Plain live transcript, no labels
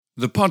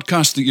The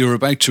podcast that you're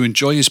about to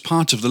enjoy is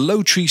part of the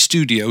Low Tree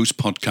Studios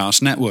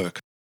podcast network.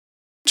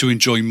 To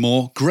enjoy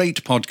more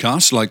great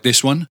podcasts like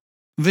this one,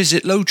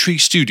 visit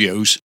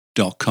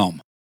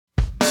lowtreestudios.com.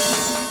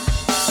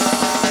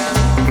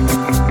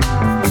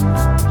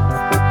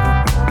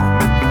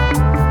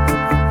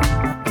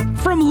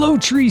 From Low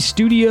Tree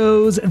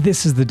Studios,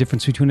 this is The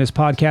Difference Between Us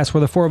podcast,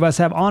 where the four of us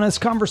have honest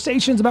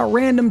conversations about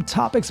random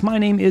topics. My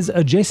name is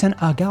Jason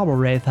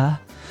Agawareta,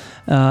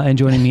 and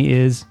joining me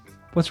is...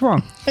 What's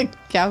wrong?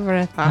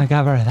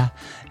 Agawareta.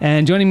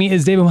 And joining me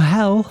is David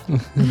Modell.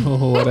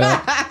 What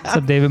up? What's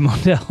up, David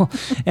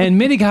Modell? And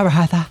Minnie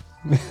Agawareta.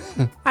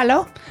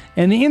 Hello.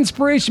 And the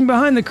inspiration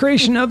behind the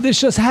creation of this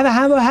show,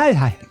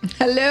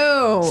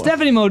 Hello.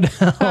 Stephanie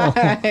Modell.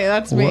 Hi,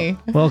 that's me.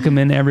 Welcome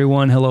in,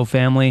 everyone. Hello,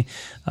 family.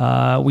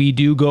 We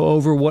do go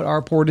over what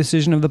our poor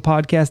decision of the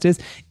podcast is.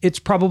 It's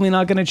probably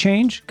not going to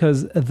change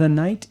because the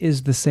night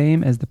is the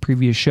same as the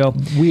previous show.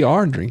 We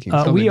are drinking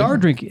something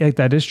different.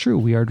 That is true.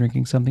 We are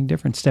drinking something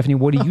different. Stephanie,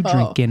 what are you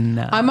drinking?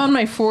 I'm on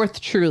my fourth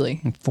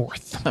Truly.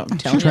 Fourth. I'm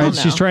telling you now.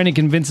 She's trying to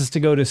convince us to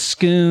go to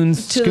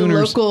Schooners. To the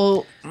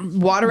local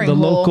watering hole.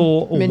 The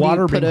local Mindy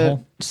watering put a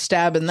hole.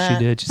 stab in that.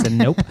 She did. She said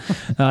nope.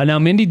 Now,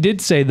 Mindy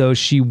did say, though,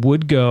 she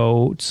would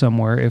go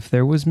somewhere if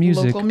there was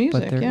music. Local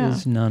music, but there yeah.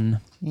 is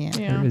none. Yeah.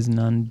 There is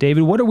none.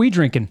 David, what are we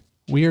drinking?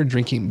 We are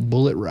drinking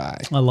Bullet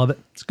Rye. I love it.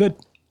 It's good.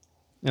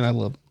 And I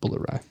love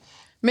Bullet Rye.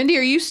 Mindy,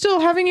 are you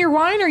still having your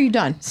wine or are you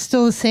done?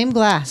 Still the same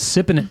glass.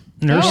 Sipping it,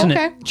 nursing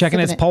okay. it, checking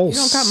its Sipping it. You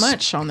pulse. don't got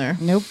much on there.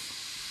 Nope.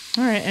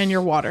 All right, and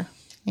your water.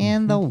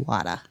 And the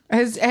water.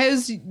 Has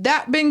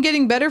that been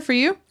getting better for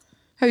you?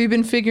 Have you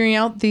been figuring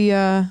out the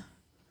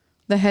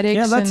headaches?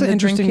 Yeah, that's and an the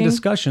interesting drinking?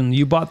 discussion.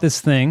 You bought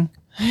this thing.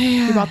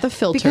 You bought the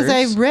filters. Because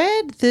I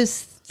read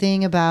this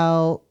thing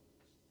about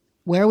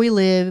where we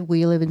live.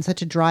 We live in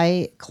such a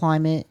dry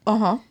climate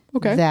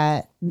Okay.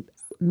 that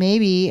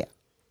maybe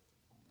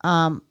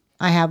I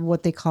have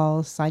what they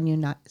call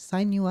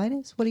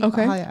sinusitis. What do you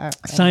call it?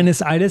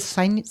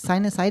 Sinusitis.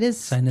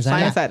 Sinusitis?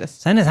 Sinusitis.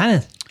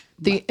 Sinus.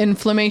 The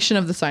inflammation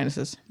of the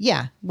sinuses.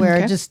 Yeah, where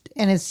Okay.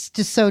 it's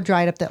just so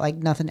dried up that like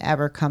nothing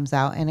ever comes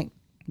out and it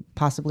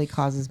possibly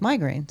causes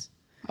migraines.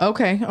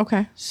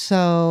 Okay.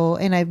 So,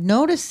 and I've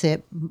noticed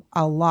it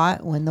a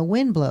lot when the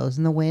wind blows,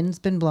 and the wind's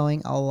been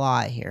blowing a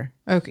lot here.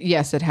 Okay.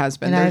 Yes, it has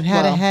been. And I've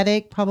had a well,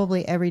 headache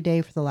probably every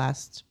day for the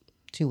last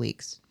 2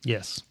 weeks.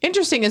 Yes.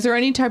 Interesting. Is there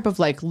any type of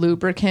like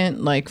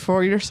lubricant like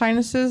for your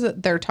sinuses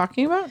that they're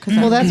talking about?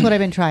 Well, that's what I've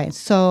been trying.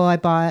 So I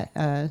bought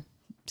a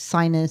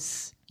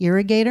sinus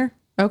irrigator.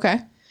 Okay.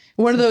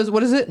 One of those.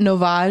 What is it?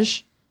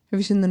 Novage. Have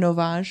you seen the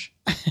Novage?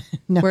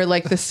 No. Where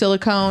like the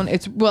silicone.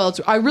 It's.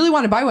 I really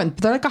want to buy one,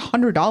 but they're like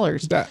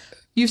 $100.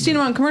 You've seen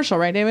them on commercial,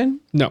 right, David?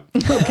 No.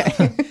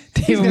 Okay.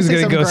 David was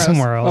going to go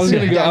somewhere else.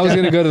 I was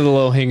gonna go to the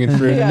low hanging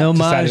fruit. No Decided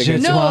maj-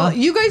 against it. No,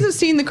 you guys have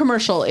seen the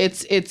commercial.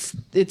 It's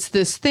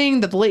this thing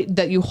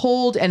that you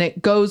hold and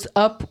it goes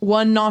up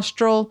one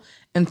nostril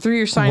and through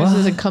your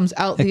sinuses What? and comes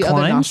out It the other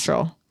climbs?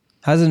 nostril.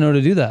 How does it know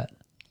to do that?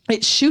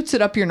 It shoots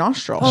it up your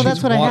nostril. Oh,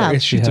 that's what I Water. have.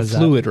 It shoots a has that.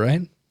 fluid,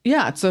 right?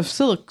 Yeah, it's a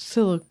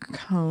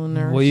silicone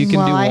or Well, you can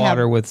do I have-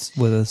 water with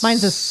a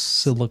Mine's a-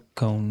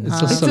 silicone.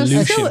 It's a it's a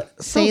solution.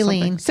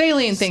 Saline.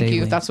 Saline, thank you.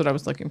 Saline. That's what I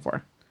was looking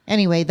for.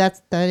 Anyway,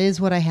 that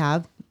is what I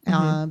have.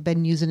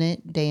 Been using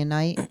it day and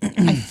night.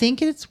 I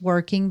think it's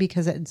working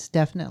because it's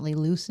definitely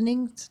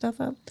loosening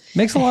stuff up.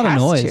 Makes a lot of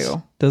has noise,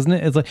 to. doesn't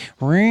it? It's like...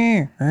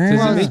 Does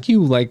it make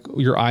you like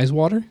your eyes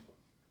water?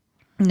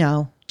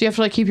 No. Do you have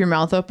to like keep your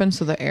mouth open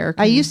so the air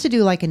can... I used to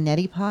do like a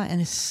neti pot,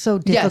 and it's so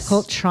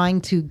difficult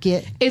trying to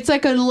get. It's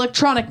like an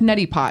electronic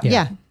neti pot.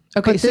 Yeah.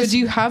 Okay, But so this- do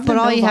you have the But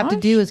all you have to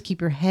Novage? do is keep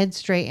your head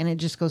straight, and it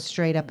just goes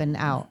straight up and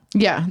out.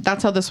 Yeah,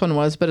 that's how this one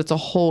was, but it's a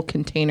whole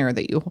container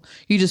that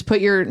you just put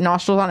your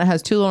nostrils on. It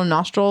has two little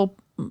nostril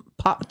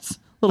pots,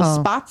 little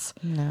spots.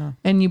 No.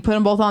 And you put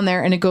them both on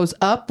there and it goes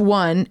up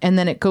one and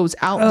then it goes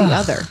out the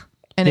other.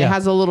 And it Yeah.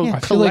 has a little I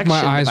feel like collection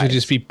my eyes would device.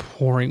 just be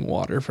pouring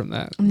water from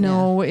that.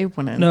 No, it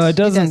wouldn't. No, it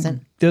doesn't.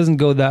 doesn't. Doesn't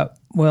go that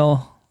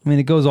well. I mean,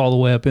 it goes all the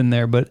way up in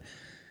there, but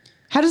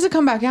How does it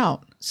come back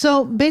out?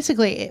 So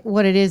basically,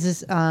 what it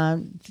is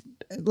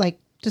like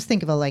just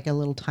think of a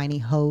little tiny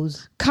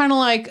hose. Kind of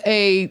like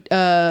a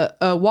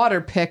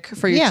water pick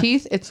for your Yeah.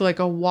 teeth. It's like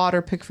a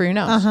water pick for your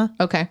nose.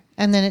 Okay.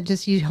 And then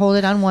you hold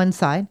it on one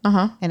side,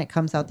 and it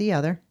comes out the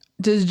other.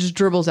 It just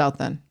dribbles out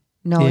then.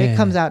 No, Yeah. it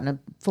comes out in a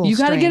full. You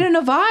got to stream. get a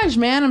Novage,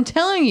 man. I'm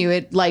telling you,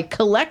 it like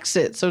collects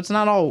it, so it's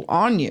not all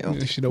on you.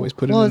 You should always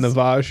put it Well, in the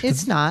Vage.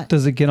 It's not.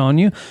 does it get on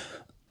you?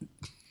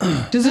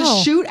 Does No.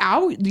 it shoot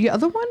out the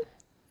other one?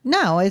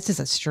 No, it's just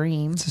a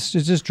stream. It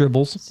just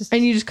dribbles.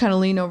 And you just kind of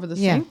lean over the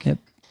Yeah. sink? Yep.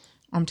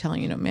 I'm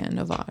telling you, no, man,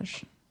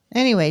 Novage.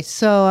 Anyway,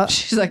 so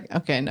She's like,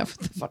 okay, enough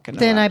with the fucking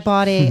then I Novage.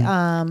 bought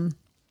a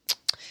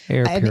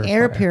Air an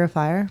air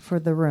purifier for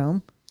the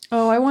room,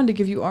 Oh, I wanted to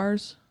give you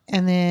ours.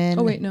 and then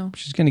Oh, wait, no.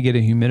 She's gonna get a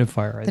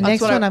humidifier. I The think.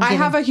 next That's what one I'm I getting,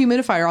 have a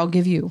humidifier I'll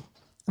give you.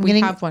 I'm We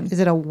getting, have one. Is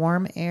it a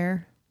warm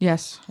air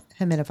Yes.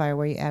 humidifier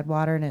where you add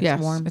water and it's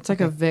Yes. warm? It's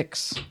like a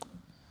Vicks,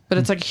 but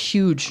it's like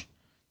huge.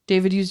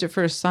 David used it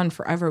for his son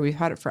forever. We've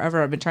had it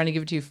forever. I've been trying to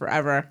give it to you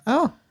forever.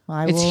 Oh,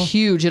 It's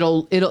huge.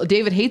 It'll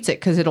David hates it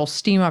because it'll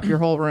steam up your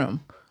whole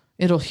room.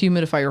 It'll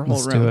humidify your whole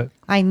Let's room. do it.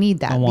 I need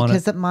that want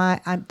because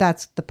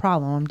that's the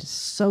problem. I'm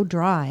just so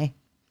dry.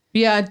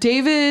 Yeah,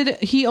 David,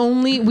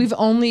 we've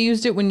only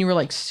used it when you were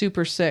like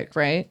super sick,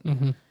 right?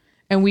 Mm-hmm.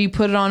 And we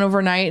put it on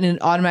overnight and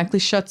it automatically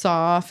shuts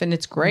off and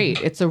it's great.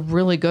 It's a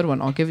really good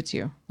one. I'll give it to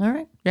you. All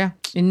right. Yeah.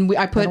 And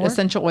I put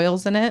essential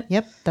oils in it.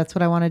 Yep. That's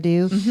what I want to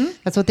do.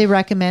 That's what they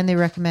recommend. They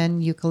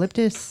recommend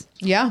eucalyptus.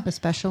 Yeah.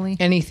 Especially.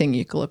 Anything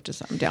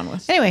eucalyptus I'm down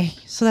with. Anyway,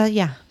 so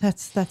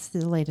that's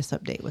the latest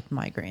update with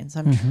migraines.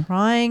 I'm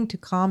trying to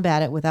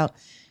combat it without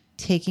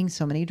taking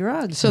so many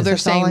drugs. So they're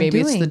That's all saying I'm maybe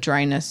it's doing. the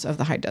dryness of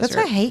the high desert. That's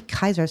why I hate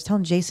Kaiser. I was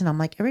telling Jason, I'm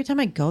like, every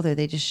time I go there,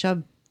 they just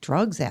shove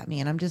drugs at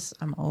me and I'm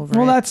over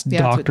Well, it. that's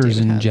Yeah, that's what doctors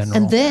David in has. general.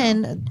 And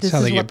then this how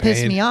is they what get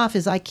pissed paid. me off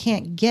is I've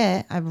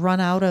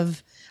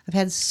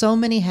had so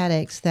many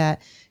headaches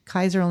that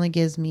Kaiser only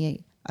gives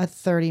me a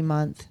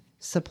 30-month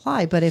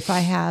supply. But if I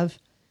have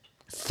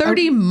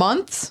 30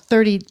 months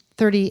 30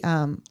 30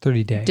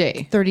 day.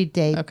 day.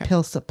 30-day Okay.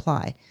 pill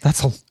supply.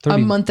 That's a 30. A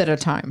month at a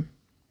time.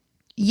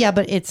 Yeah,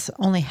 but it's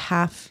only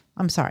half.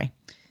 I'm sorry.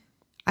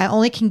 I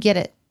only can get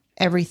it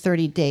every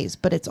 30 days,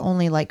 but it's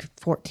only like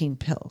 14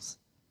 pills.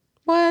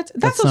 What?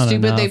 That's so not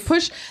stupid. enough.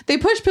 They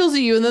push pills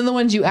at you and then the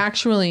ones you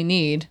actually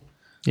need.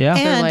 Yeah.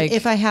 And like-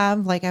 if I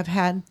have, like, I've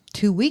had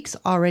 2 weeks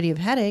already of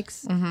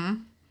headaches,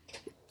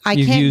 I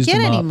You've can't used get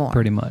them any up more.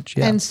 pretty much.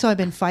 Yeah. And so I've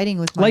been fighting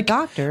with my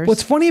doctors.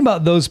 What's funny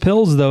about those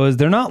pills though is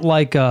they're not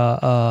like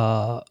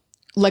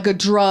Like a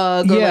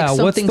drug or Yeah,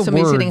 like what's something the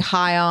somebody's word? getting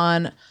high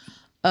on. you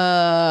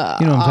know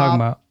what I'm talking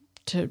about.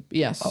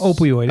 Yes.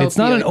 Opioid. It's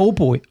not an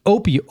opioid.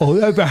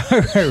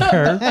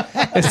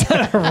 It's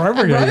not a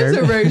rubber.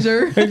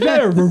 razor. It's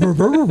not a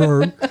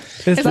rubber.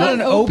 It's not an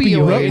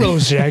opioid.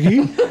 opioid.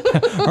 Shaggy.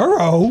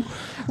 Hello.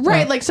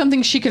 Right, like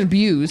something she can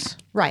abuse.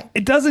 right.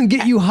 It doesn't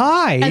get you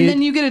high. And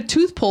then you get a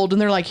tooth pulled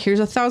and they're like, here's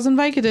 1,000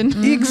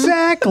 Vicodin.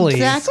 Exactly.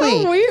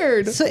 Exactly. So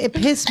weird. So it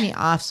pissed me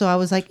off. So I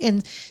was like,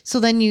 and so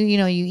then you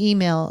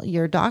email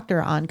your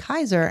doctor on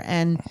Kaiser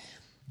and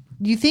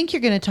you think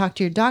you're going to talk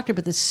to your doctor,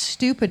 but the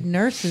stupid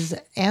nurses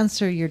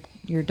answer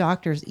your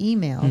doctor's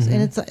emails.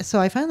 And it's so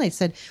I finally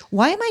said,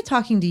 why am I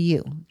talking to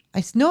you?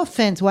 No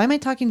offense. Why am I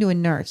talking to a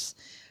nurse?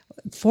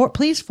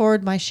 Please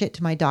forward my shit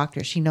to my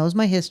doctor. She knows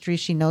my history.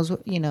 She knows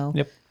what,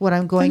 what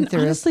I'm going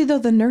through. Honestly, though,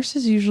 the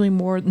nurses usually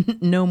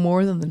know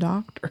more than the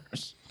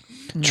doctors.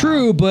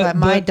 True, but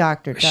my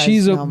doctor does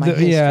she's know my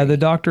the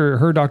doctor.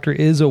 Her doctor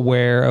is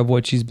aware of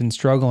what she's been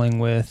struggling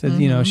with.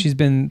 You know, she's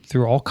been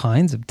through all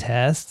kinds of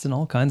tests and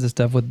all kinds of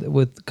stuff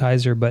with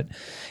Kaiser. But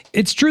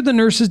it's true, the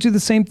nurses do the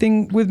same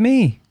thing with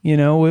me. You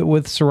know,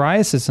 with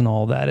psoriasis and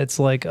all that. It's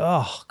like,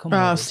 oh, come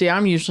on. See,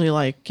 I'm usually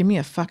like, give me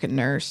a fucking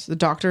nurse. The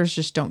doctors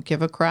just don't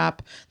give a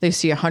crap. They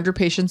see 100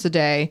 patients a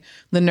day.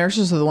 The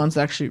nurses are the ones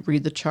that actually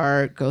read the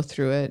chart, go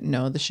through it,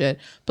 know the shit.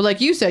 But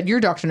like you said, your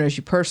doctor knows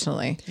you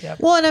personally.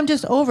 Well, and I'm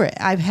just over it.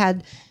 I've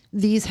had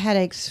these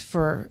headaches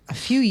for a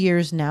few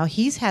years now.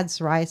 He's had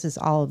psoriasis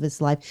all of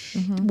his life.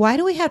 Why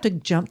do we have to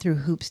jump through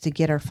hoops to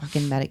get our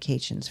fucking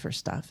medications for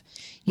stuff?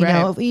 You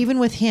know, even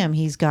with him,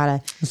 he's got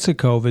to. It's a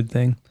COVID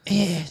thing.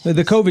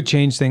 The COVID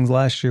changed things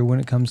last year when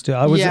it comes to.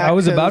 I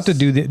was about to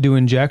 'cause- do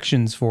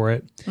injections for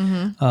it,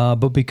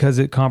 but because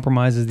it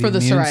compromises the For the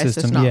immune psoriasis,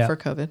 system, not for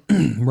COVID.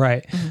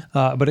 right.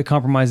 But it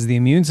compromises the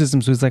immune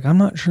system, so it's like I'm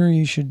not sure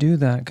you should do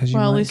that because you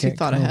Well, at might least you get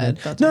thought COVID. ahead.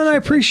 That's No, actually I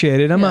good. appreciate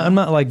it. I'm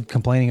not like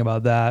complaining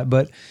about that,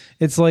 but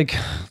it's like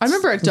I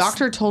remember a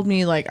doctor told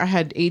me like I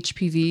had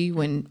HPV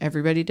when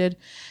everybody did.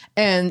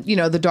 And,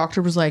 the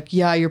doctor was like,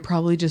 yeah, you're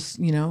probably just,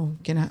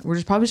 we're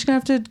just probably just gonna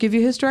have to give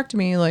you a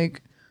hysterectomy.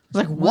 Like, I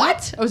was like,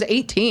 what? I was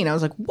 18. I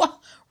was like, what?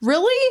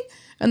 Really?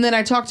 And then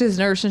I talked to his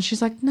nurse and she's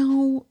like,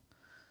 no,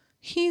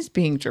 he's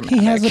being dramatic.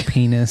 he has a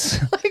penis.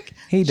 like,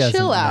 he doesn't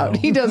chill out. know.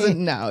 He doesn't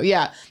know.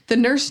 Yeah. The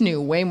nurse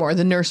knew way more.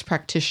 The nurse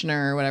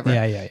practitioner or whatever.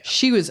 Yeah.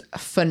 She was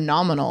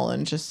phenomenal.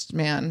 And just,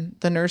 man,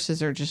 the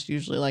nurses are just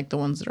usually like the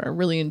ones that are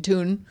really in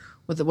tune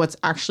with what's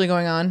actually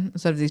going on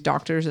instead of these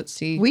doctors that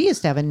see. We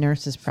used to have a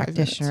nurse's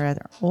practitioner at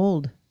our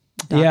old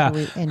doctor,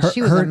 Yeah, and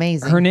she was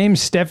amazing. Her name's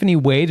Stephanie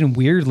Wade, and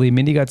weirdly,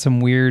 Mindy got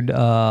some weird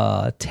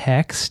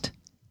text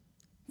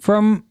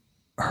from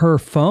her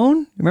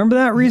phone. Remember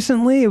that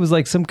recently? It was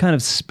like some kind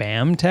of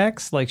spam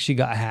text, like she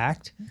got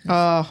hacked.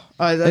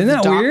 Isn't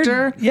that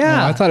weird?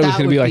 Yeah, I thought it was That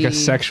going to be would like a be-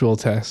 sexual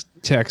text.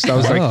 I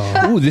was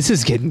like, ooh, this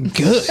is getting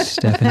good.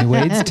 Stephanie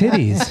Wade's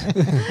titties.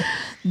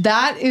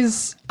 That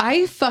is,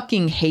 I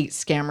fucking hate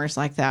scammers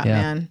like that,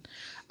 Yeah.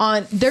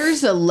 man.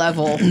 There's a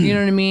level, you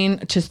know what I mean,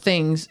 to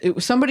things.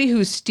 Somebody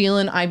who's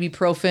stealing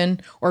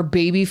ibuprofen or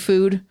baby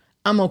food,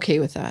 I'm okay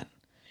with that.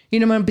 You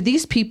know, man, but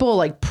these people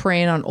like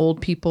preying on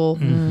old people.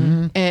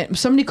 And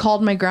somebody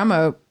called my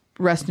grandma,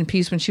 rest in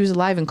peace, when she was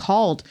alive, and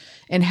called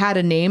and had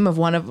a name of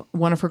one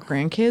of her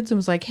grandkids and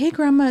was like, "Hey,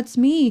 grandma, it's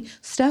me,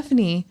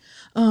 Stephanie.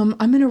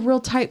 I'm in a real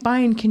tight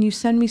bind. Can you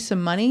send me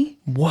some money?"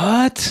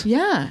 What?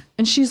 Yeah.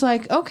 And she's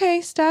like,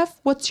 "Okay, Steph,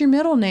 what's your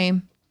middle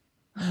name?"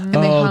 And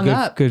they hung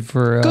up. Good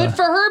for Good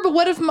for her, but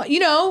what if,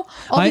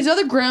 all these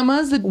other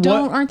grandmas that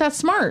aren't that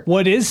smart?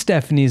 What is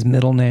Stephanie's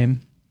middle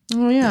name?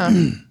 Oh, yeah.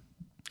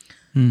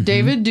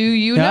 David, do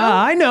you know? Yeah,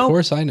 I know. Of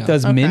course I know.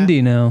 Does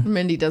Mindy know?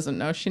 Mindy doesn't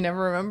know. She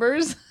never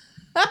remembers.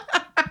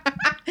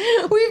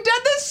 We've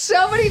done this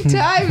so many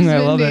times, Mindy. I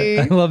love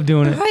it. I love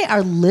doing it. Probably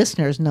our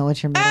listeners know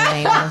what your middle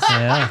name is.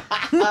 Yeah.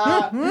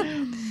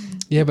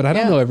 Yeah, but I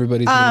don't know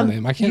everybody's middle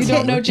name. I can't. You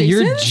don't know remember.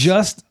 Jason? You're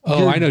just. Oh,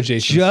 you're I know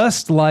Jason.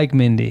 Just like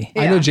Mindy.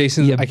 I know Yeah.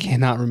 Jason. Yeah. I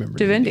cannot remember.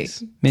 Divinity.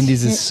 Mindy's.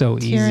 Mindy's is so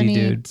easy, Tyranny,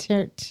 dude.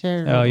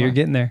 Oh, you're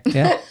getting there.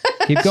 Yeah.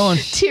 Keep going.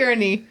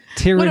 Tyranny.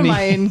 Tyranny. What am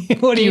I in?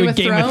 What are you in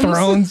Game of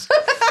Thrones?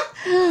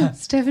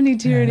 Stephanie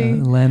Tyranny.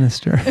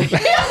 Lannister.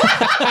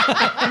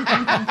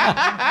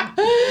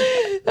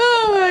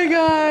 Oh my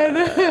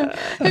God.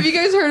 Have you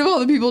guys heard of all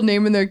the people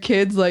naming their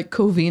kids like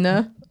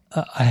Covina?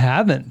 I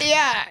haven't.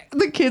 Yeah.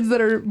 The kids that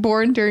are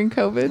born during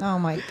COVID. Oh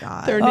my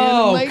God. They're naming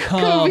them like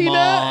come Covina.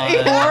 on.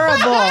 Yeah.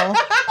 horrible.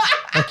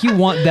 Like you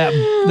want that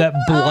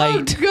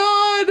blight. Oh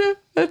God.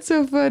 That's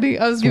so funny.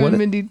 I was giving What-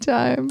 Mindy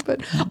time,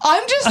 but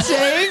I'm just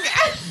saying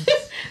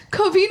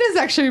Covina is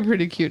actually a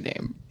pretty cute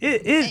name.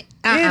 It is.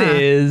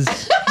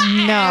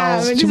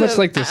 No. It's too much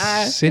like the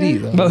city,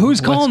 though. But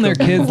who's West calling their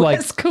Coast. kids like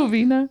West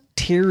Covina.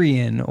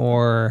 Tyrion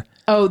or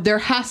Oh, there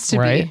has to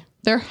Right? be.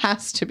 There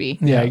has to be.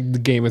 Yeah, the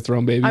Game of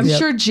Thrones babies. I'm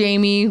sure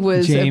Jamie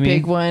was Jamie? a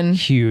big one.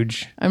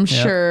 Huge. I'm Yep.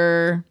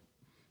 sure.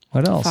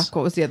 What else? Fuck,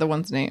 what was the other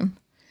one's name?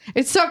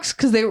 It sucks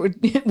because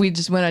we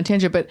just went on a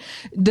tangent, but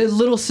the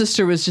little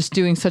sister was just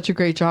doing such a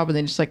great job and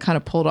they just like kind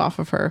of pulled off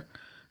of her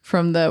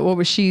from the, what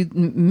was she,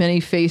 Many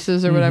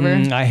Faces or whatever?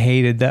 I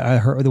hated that. I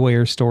heard the way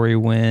her story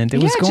went.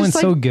 It was Yeah, going just,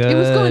 like, so good. It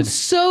was going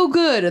so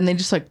good and they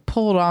just like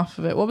pulled off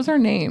of it. What was her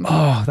name?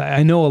 Oh,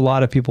 I know a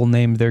lot of people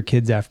named their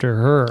kids after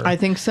her. I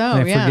think so.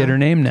 And I yeah. forget her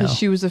name now. 'Cause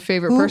she was a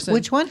favorite Who? person.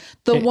 Which one?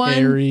 The one.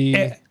 Airy.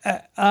 You're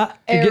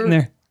getting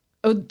there.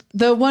 Oh,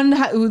 the one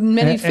with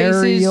many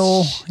faces.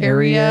 Ariel,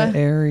 Area.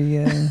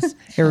 Arias,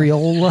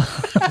 Areola.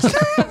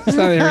 It's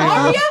not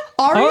Airy.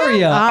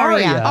 Aria.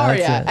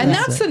 Aria. And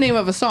that's the name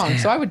of a song.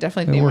 So I would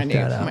definitely name worked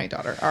that out. my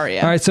daughter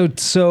Aria. All right,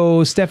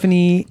 so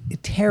Stephanie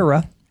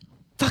Tara.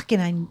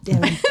 Fucking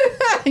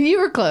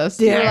You were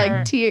close. You were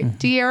like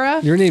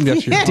Tiara. You're named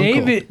after your uncle.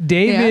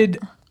 David.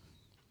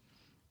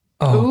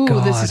 Oh Ooh,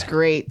 God. this is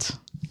great.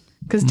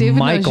 Because David knows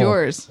Michael.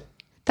 yours.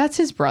 That's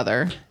his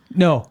brother.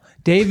 No,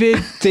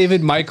 David.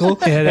 David Michael.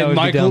 Yeah, that would and be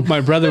Michael, dumb.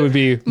 my brother would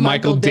be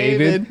Michael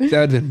David. David. That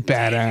would have been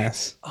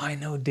badass. I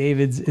know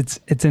David's.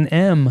 It's an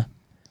M.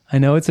 I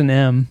know it's an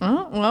M.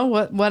 Oh,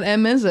 well, what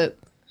M is it?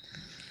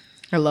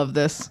 I love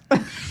this.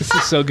 This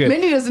is so good.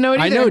 Mindy doesn't know it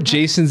I either. know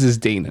Jason's is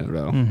Dana,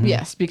 though.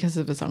 Yes, because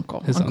of his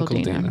uncle. His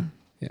uncle Dana.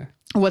 Yeah.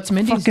 What's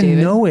Mindy's Fucking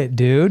David? know it,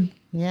 dude.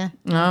 Yeah.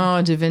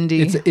 Oh,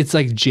 Divinity. It's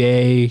like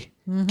J,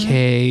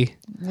 K,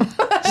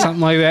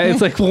 something like that.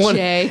 It's like one.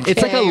 J,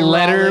 It's like a K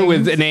letter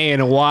Rawlings. with an A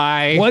and a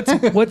Y.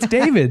 What's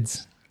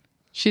David's?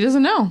 She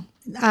doesn't know.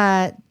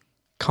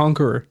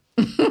 Conqueror.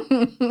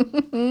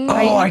 Oh,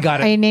 I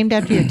got Are you it. named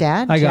after your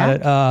dad? I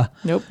got Jack?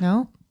 it. Nope.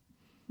 No.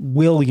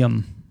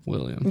 William.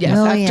 William. Yes,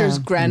 William. after his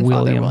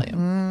grandfather, William.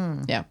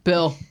 William. Yeah,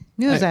 Bill.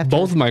 It was after.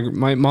 Both of my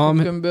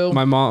Fucking Bill.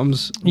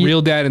 mom's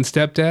real dad and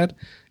stepdad.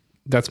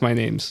 That's my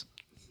names.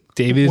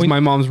 David is When- my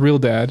mom's real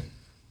dad.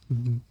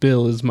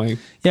 Bill is my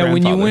Yeah, when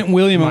you grandfather, went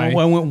William, my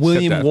I went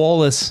William stepdad.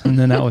 Wallace, and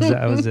then that was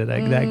it.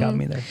 That got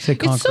me there. Say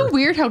It's so Conqueror.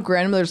 weird how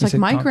grandmothers, like said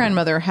my Conqueror.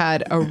 grandmother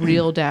had a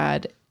real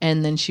dad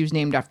and then she was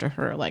named after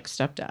her like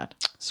stepdad.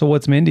 So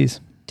what's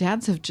Mindy's?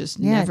 Dads have just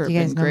Yeah, never do you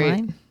guys been know great.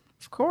 mine?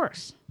 Of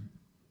course.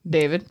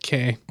 David.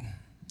 K.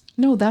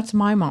 No, that's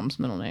my mom's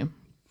middle name.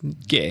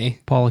 Gay.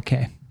 Paula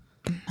K.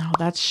 No,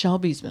 that's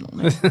Shelby's middle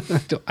name.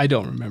 I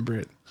don't remember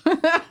it.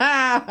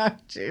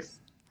 Jeez.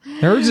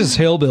 Hers is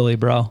hillbilly,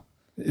 bro.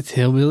 It's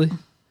hillbilly.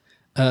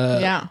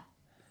 Yeah.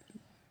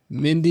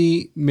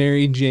 Mindy,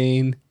 Mary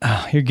Jane,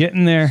 Oh, you're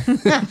getting there.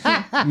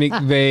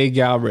 McVeigh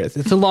Galbraith.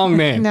 It's a long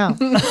name. No.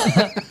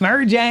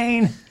 Mary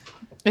Jane.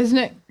 Isn't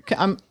it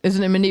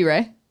Mindy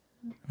Ray?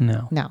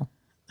 No. No.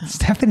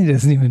 Stephanie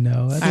doesn't even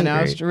know. That's I know. I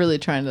great. was really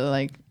trying to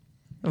like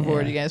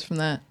avoid you guys from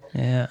that.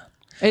 Yeah.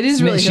 It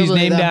is really She's hillbilly,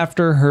 named though.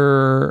 after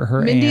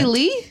her Mindy aunt.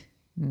 Lee?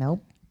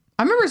 Nope.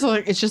 I remember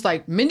it's just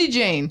like Mindy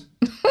Jane.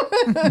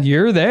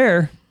 You're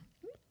there.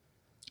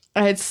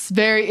 It's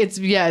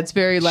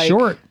very like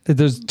Short.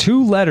 There's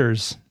 2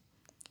 letters.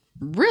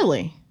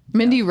 Really?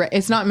 Mindy Ray.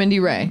 It's not Mindy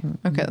Ray.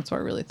 Okay, that's what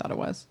I really thought it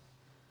was.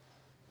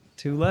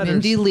 2 letters.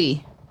 Mindy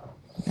Lee.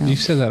 You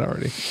said that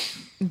already.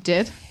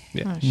 Did?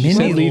 Yeah. Mindy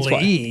said Lee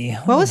twice. Lee.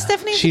 What was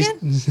Stephanie's She's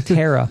again?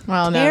 Tara.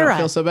 Well, now I Tara. don't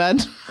feel so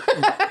bad.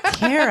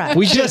 Tara.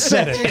 We just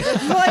said it.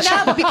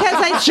 Well, no, because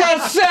I said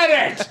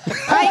Said it.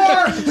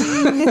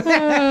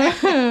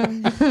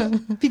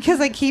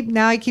 because I keep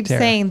Tara.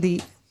 saying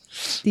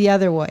the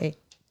other way.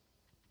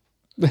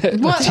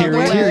 What?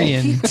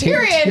 Tyrion.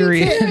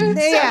 Tyrion.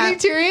 Yeah.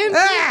 Tyrion.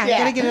 Ah,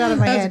 gotta get it out of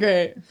my That's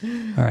head.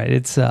 great. All right.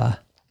 It's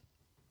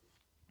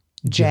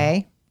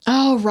J.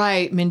 Oh,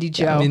 right. Mindy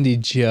Joe. Mindy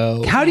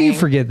Joe. How do you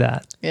forget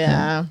that?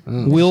 Yeah.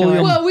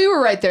 William. Well, we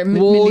were right there. Mindy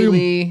William.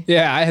 Lee.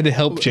 Yeah, I had to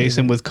help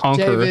Jason with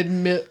Conquer.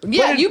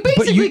 Yeah, you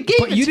basically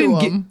gave it to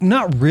him.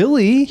 Not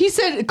really. He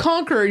said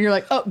Conquer, and you're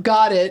like, oh,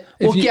 got it.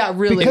 Well, yeah,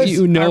 really. Because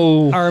you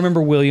know I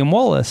remember William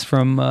Wallace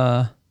from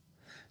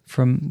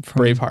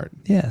Braveheart.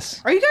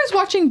 Yes. Are you guys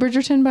watching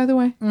Bridgerton, by the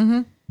way?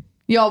 Mm-hmm.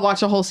 Y'all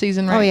watch a whole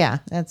season, right? Oh yeah,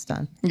 that's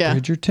done. Yeah.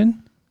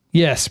 Bridgerton?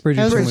 Yes,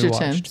 Bridgerton. We Bridgerton.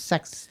 watched.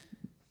 Sex.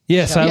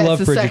 Yes, I Yeah,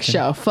 love it's the Bridgerton. sex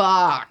show.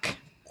 Fuck.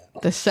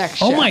 The sex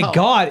show. Oh my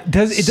God. It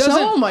doesn't.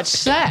 So much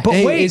sex. But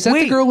Hey, wait, is that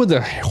the girl with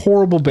the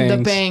horrible bangs?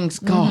 The bangs.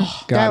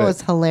 Oh. Got That it.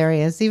 was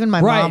hilarious. Even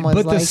my Right, mom was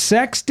but like, the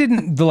sex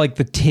didn't, the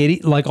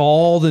titty, like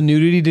all the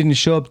nudity didn't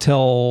show up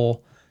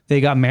till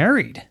they got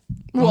married.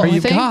 Well, you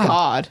thank God.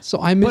 God. So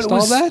I missed But it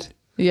was- all that?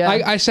 Yeah.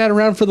 I sat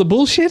around for the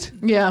bullshit.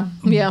 Yeah.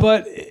 Yeah.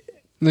 But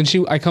And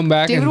then I come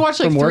back David and watched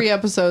like from work, 3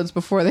 episodes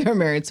before they were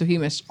married, so he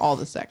missed all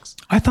the sex.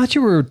 I thought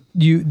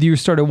you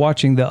started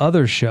watching the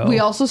other show. We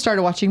also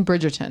started watching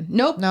Bridgerton.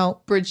 Nope. No.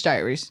 Bridge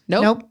Diaries.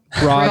 Nope. nope.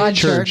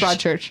 Broadchurch.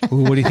 Broadchurch. Ooh,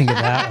 what do you think of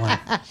that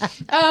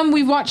one?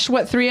 We've watched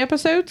what, 3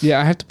 episodes?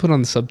 Yeah, I have to put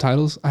on the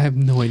subtitles. I have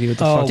no idea what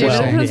the Oh, fuck they're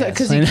well. saying. Yes.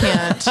 Because he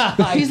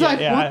can't. He's like,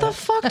 yeah, what the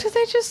fuck did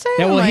they just say?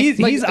 Yeah, I'm well, like,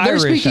 he's They're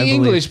Irish. I speaking believe.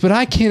 English, but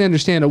I can't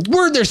understand a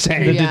word they're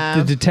saying. Yeah.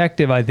 The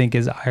detective, I think,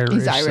 is Irish.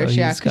 he's Irish, so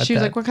yeah. he's Because got she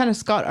was that. like, what kind of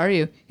Scot are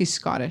you? He's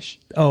Scottish.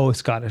 Oh,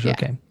 Scottish. Yeah.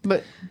 Okay.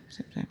 But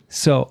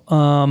So,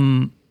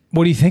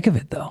 what do you think of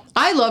it, though?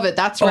 I love it.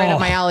 That's right Oh, up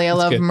my alley. I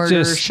love good.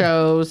 murder Just-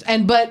 shows.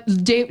 But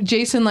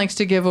Jason likes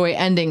to give away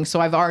endings, so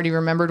I've already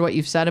remembered what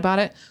you've said about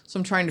it. So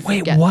I'm trying to Wait,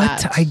 forget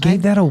what? that. I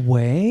gave that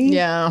away?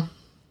 Yeah.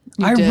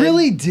 You I did.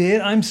 really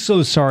did. I'm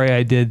so sorry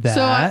I did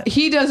that. So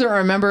he doesn't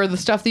remember the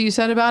stuff that you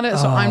said about it,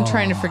 so I'm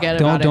trying to forget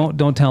about it.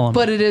 Don't tell him.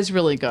 But it is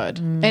really good,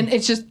 and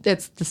it's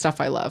the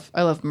stuff I love.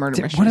 I love murder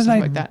mysteries what did stuff I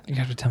like that. You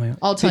have to tell me.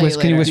 I'll tell you Can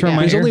you later. whisper in Yeah.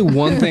 my There's ear? only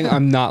one thing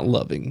I'm not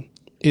loving.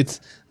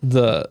 It's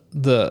the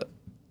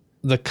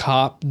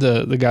cop,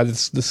 the guy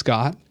that's the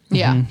Scot.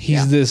 Yeah, He's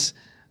yeah. this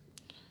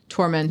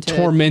tormented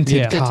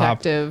Yeah. cop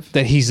detective.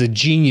 that he's a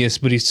genius,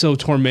 but he's so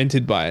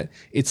tormented by it.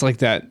 It's like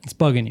that It's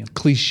bugging you.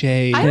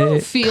 cliche. I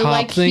don't feel cop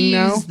like thing he's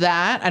now.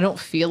 that. I don't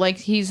feel like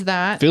he's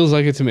that. Feels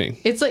like it to me.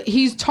 It's like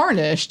he's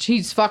tarnished.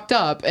 He's fucked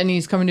up, and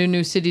he's coming to a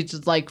new city to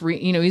like,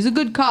 he's a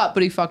good cop,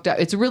 but he fucked up.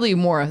 It's really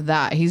more of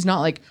that. He's not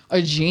like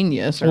a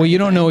genius. Or Well, you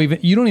don't anything. know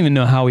you don't even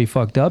know how he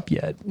fucked up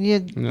yet.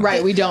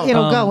 Right? We don't.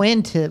 It'll go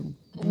into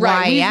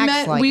why he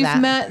acts like we've that.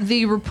 met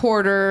the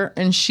reporter,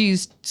 and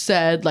she's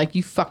said like,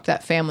 you fucked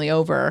that family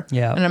over,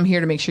 Yeah. and I'm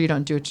here to make sure you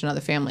don't do it to another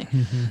family.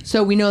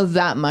 So we know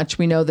that much.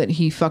 We know that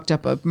he fucked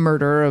up a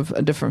murder of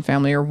a different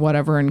family or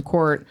whatever in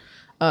court.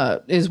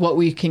 Is what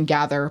we can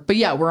gather. But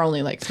yeah, we're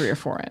only like 3 or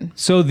 4 in.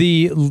 So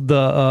the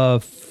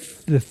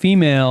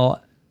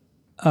female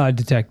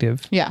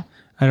detective. Yeah.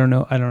 I don't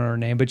know her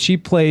name, but she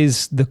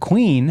plays the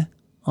queen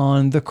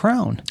on The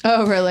Crown,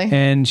 Oh, really?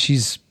 and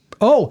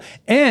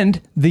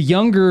and the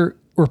younger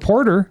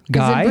reporter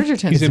guy.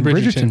 Bridgerton. He's in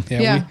Bridgerton.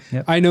 Yeah.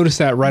 Yep. I noticed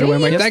that right away.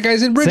 I'm like, used- that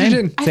guy's in Same.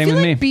 Bridgerton. I Same feel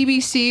with like me.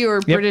 BBC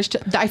or British.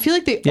 I feel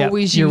like they Yeah,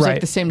 always you're use right.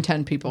 like the same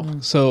 10 people.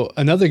 So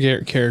another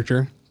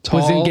character,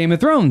 tall, Was in Game of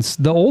Thrones.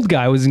 The old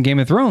guy was in Game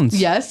of Thrones.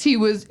 Yes, he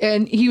was,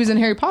 and he was in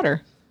Harry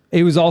Potter.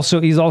 He's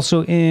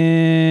also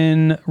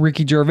in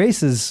Ricky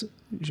Gervais's.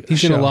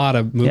 He's in show. a lot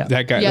of movies. Yeah.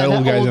 That guy, Yeah, that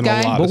old that guy's old in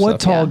guy. a lot But of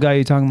what stuff. tall guy are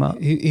you talking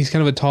about? He's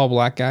kind of a tall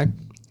black guy.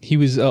 He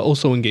was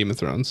also in Game of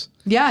Thrones.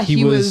 Yeah,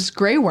 he was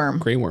Grey Worm.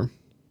 Grey Worm.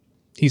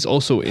 He's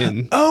also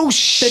in. Oh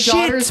shit!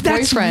 daughter's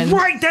That's boyfriend.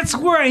 right. That's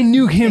where I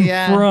knew him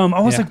Yeah. from. I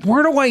was Yeah. like,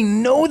 where do I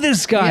know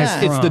this guy Yeah.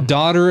 from? It's the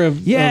daughter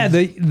of yeah, of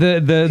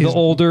the his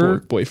older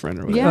boyfriend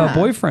or whatever. Yeah.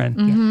 boyfriend.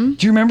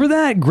 Do you remember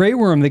that Grey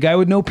Worm, the guy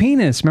with no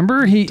penis?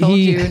 Remember Told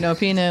you, no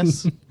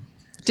penis.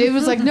 David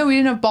was like, no, he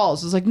didn't have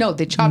balls. I was like, no,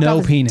 they chopped no off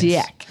his penis.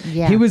 dick.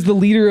 Yeah. He was the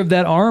leader of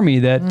that army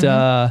that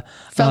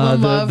Fell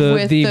in love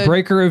with the the-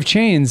 breaker of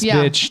chains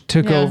Yeah. bitch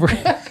took Yeah. over.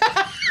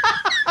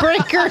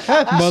 breaker.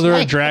 Mother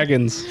of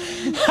Dragons.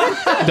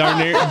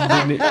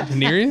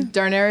 Daenerys?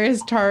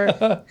 Darnarius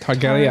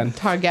Targaryen. the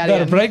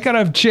Targaryen. breaker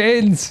of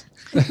chains.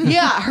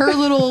 Yeah, her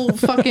little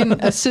fucking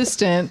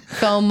assistant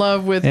fell in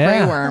love with Yeah.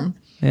 Grey Worm.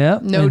 Yeah,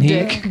 No and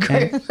dick.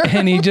 Grey Worm.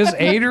 and he just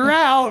ate her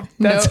out.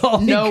 That's No- all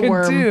he no could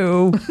worm.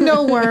 do.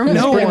 No worm.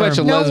 No Pretty worm. much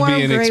a No worm,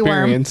 lesbian Grey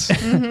worm.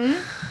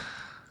 experience.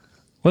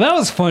 Well, that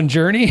was a fun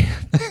journey.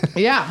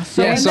 Yeah.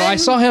 So, Yeah, and so I then-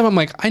 saw him. I'm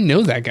like, I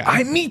know that guy.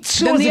 I meet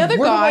so Then the like, other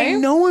where guy- do I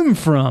know him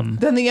from?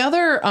 Then the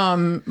other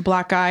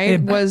black guy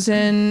was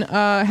in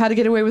How to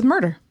Get Away with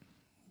Murder.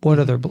 What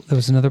other? There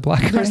was another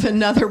black guy. There's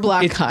another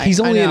black guy.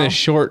 He's only I in know. a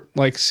short,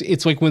 like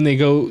it's like when they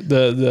go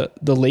the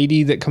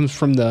lady that comes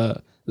from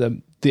the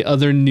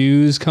other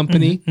news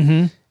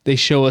company. They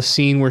show a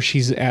scene where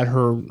she's at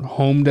her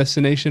home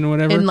destination or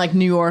whatever. in like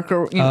New York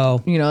or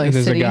Oh. like and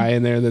there's city. a guy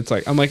in there that's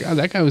like, I'm like, oh,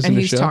 that guy was and in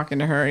the he's show. talking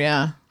to her,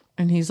 yeah.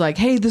 And he's like,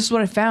 "Hey, this is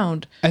what I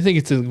found." I think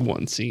it's in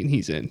one scene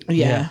he's in.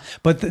 Yeah.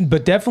 But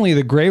definitely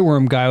the Grey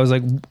Worm guy was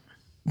like,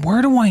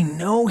 where do I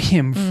know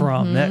him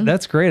from?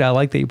 That's great. I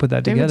like that you put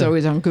that David's together.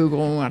 always on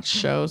Google and watch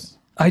shows.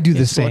 I do the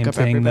Just look same up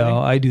thing everybody. though.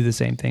 I do the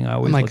same thing. I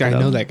always I'm like, look I it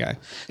know up. that guy.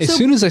 As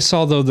soon as I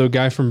saw the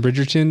guy from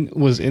Bridgerton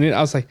was in it,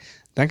 I was like,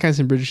 that guy's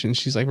in Bridgerton.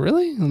 She's like,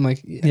 really? I'm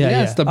like,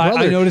 yeah, it's the I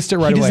brother. noticed it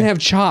right He doesn't away. have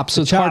chops,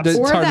 so it's hard chops. to.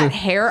 Or It's hard that to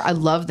hair. I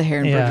love the hair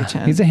in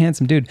Bridgerton. He's a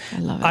handsome dude. I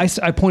love it.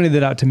 I pointed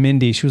that out to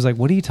Mindy. She was like,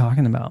 "What are you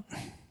talking about?"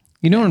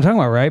 You know what I'm talking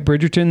about, right?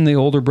 Bridgerton, the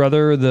older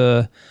brother,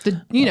 the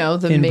the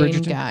in main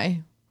Bridgerton?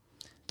 guy.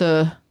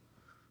 The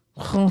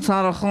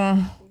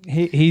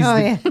he's Oh,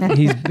 yeah.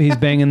 he's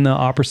banging the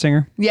opera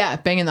singer yeah,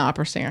 banging the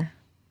opera singer.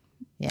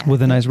 Yeah.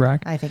 with a nice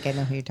rack. I think I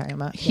know who you're talking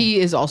about. He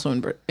is also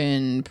in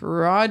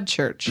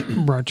Broadchurch.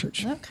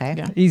 Broadchurch. Okay.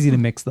 Yeah. Easy to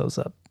mix those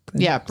up.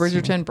 Yeah,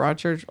 Bridgerton,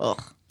 Broadchurch.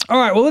 Ugh. All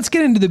right, well, let's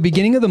get into the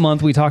beginning of the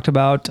month. We talked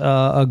about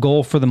a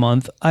goal for the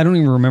month. I don't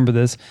even remember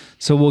this,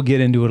 so we'll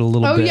get into it a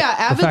little Oh, bit. yeah,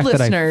 The avid fact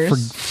that I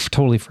listeners.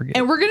 totally forget.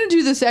 And we're gonna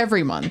do this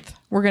every month.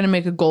 We're gonna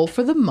make a goal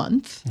for the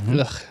month,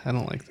 Ugh, I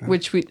don't like that.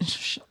 which we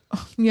goals.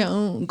 I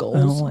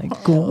don't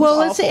like goals.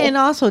 Well, and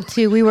also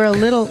too, we were a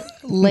little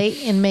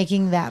late in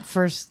making that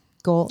first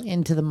goal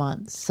into the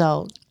month.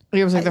 So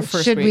It was like the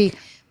first should week.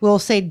 we'll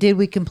say did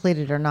we complete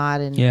it or not,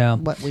 and Yeah.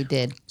 what we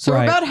did. So Right.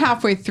 we're about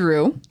halfway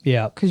through.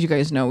 Yeah. Because you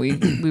guys know we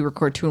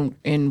record two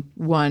in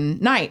one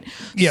night.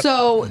 Yep.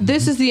 So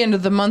this is the end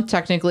of the month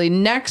technically.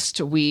 Next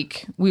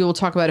week we will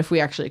talk about if we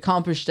actually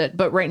accomplished it.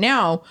 But right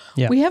now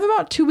Yeah. we have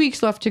about 2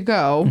 weeks left to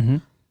go.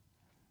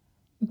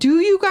 Do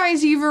you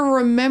guys even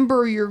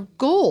remember your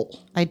goal?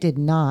 I did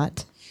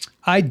not.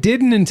 I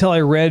didn't until I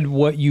read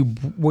what you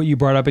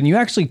brought up, and you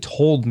actually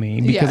told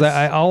me because Yes.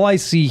 I all I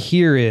see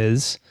here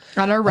is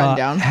On our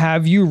rundown.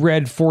 have you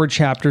read 4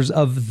 chapters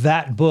of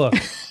that book?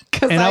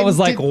 'Cause And I was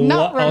like, did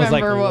not what? I was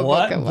like, remember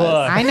what book it was.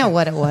 book? I know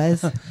what it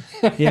was.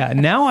 Yeah,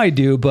 now I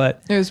do,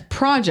 but It was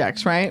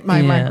projects, right?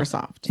 My yeah.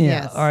 Microsoft. Yeah.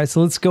 Yes. All right,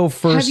 so let's go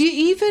first. Have you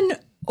even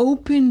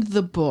opened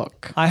the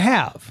book? I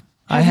have.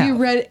 I Have you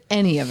read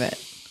any of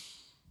it?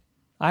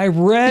 I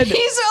read.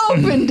 He's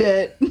opened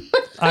it.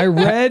 I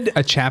read.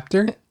 A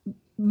chapter?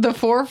 The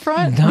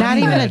forefront? Not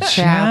even a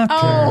chapter.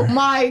 Oh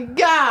my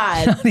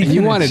God. And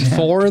you wanted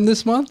 4 in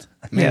this month?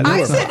 Man, Yeah, you I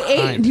were said 8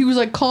 behind. and he was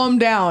like, calm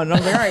down. I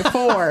was like, all right,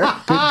 4.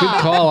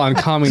 Good call on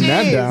calming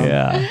that down.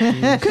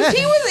 Yeah. Because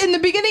he was in the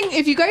beginning,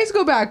 if you guys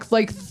go back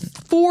like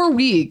 4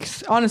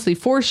 weeks, honestly,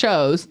 4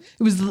 shows,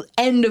 it was the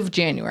end of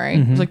January.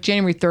 It was like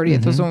January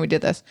 30th was when we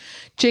did this.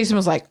 Jason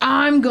was like,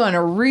 I'm going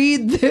to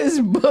read this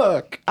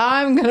book.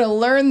 I'm going to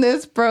learn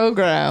this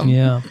program.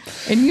 Yeah.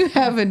 And you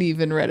haven't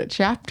even read a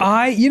chapter.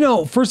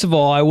 First of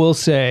all, I will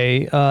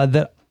say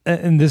that,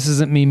 and this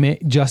isn't me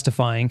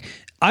justifying,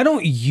 I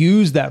don't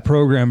use that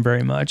program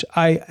very much.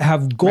 I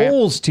have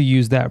goals to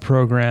use that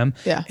program.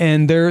 Yeah.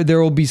 And there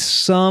will be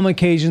some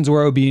occasions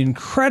where it would be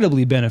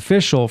incredibly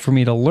beneficial for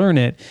me to learn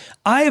it.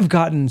 I have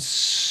gotten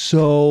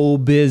so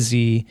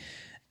busy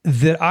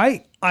that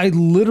I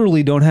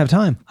literally don't have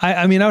time.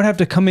 I mean, I would have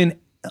to come in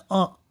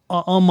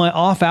on my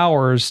off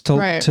hours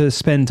to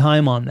spend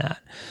time on that.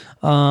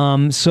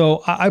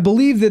 So I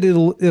believe that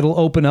it'll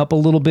open up a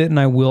little bit and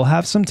I will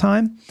have some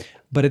time.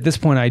 But at this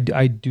point,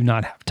 I do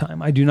not have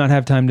time. I do not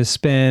have time to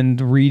spend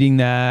reading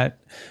that,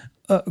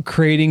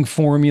 creating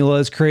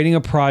formulas, creating a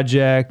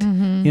project,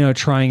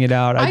 trying it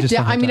out. I just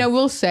don't have I time.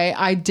 will say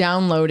I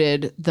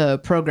downloaded the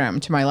program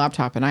to my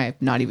laptop and I have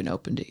not even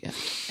opened it yet.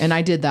 And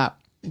I did that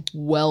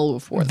well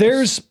before this.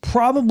 There's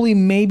probably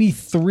maybe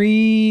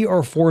 3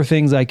 or 4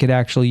 things I could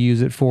actually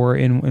use it for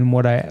in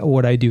what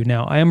I do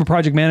now. I am a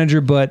project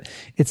manager, but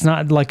it's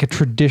not like a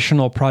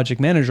traditional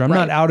project manager. I'm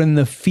not out in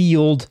the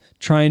field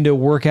trying to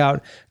work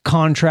out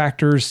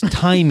contractors'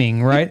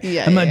 timing, right?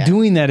 I'm not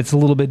doing that. It's a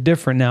little bit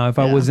different now. If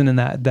I wasn't in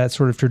that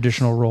sort of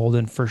traditional role,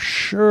 then for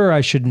sure I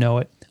should know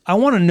it. I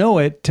want to know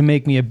it to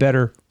make me a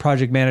better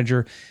project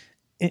manager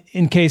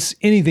in case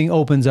anything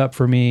opens up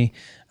for me.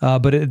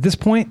 But at this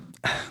point,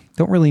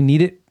 don't really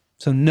need it.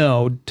 So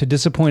no, to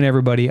disappoint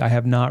everybody, I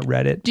have not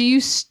read it. Do you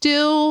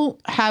still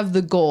have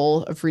the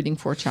goal of reading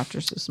 4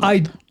 chapters this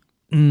month?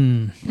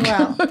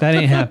 Wow. That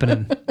ain't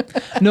happening.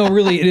 No,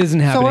 really, it isn't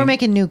happening. So we're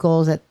making new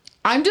goals at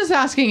I'm just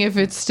asking if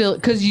it's still,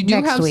 because you do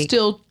Next have week.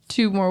 still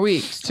 2 more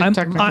weeks to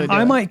technically do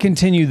I it. might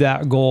continue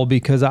that goal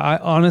because I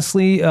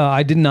honestly,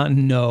 I did not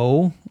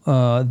know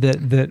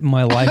that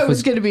my life I was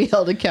was. going to be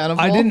held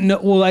accountable. I didn't know.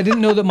 Well, I didn't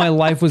know that my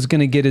life was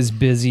going to get as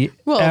busy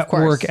Well, of at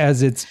course. work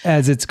as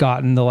it's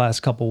gotten the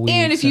last couple weeks.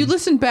 And if you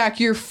listen back,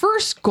 your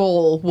first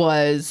goal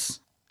was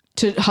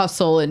to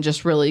hustle and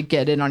just really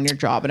get in on your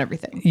job and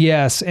everything.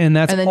 yes, and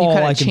that's And then you all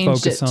kind I of can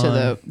changed it focus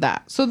to on.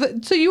 that.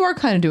 So you are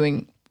kind of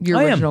doing your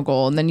I am. original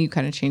goal, and then you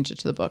kind of changed it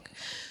to the book.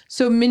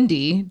 So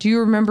Mindy, do you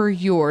remember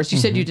yours? You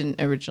said you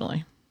didn't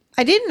originally.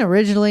 I didn't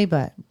originally,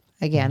 but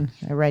again,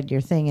 I read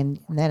your thing and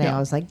then I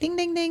was like, ding,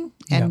 ding, ding.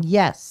 And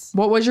yes,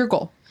 What was your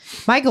goal?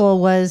 my goal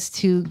was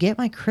to get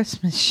my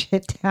Christmas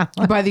shit down.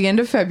 By the end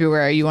of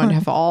February, you want to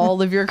have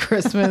all of your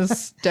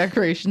Christmas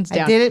decorations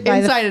down. I did it by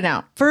inside and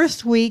out.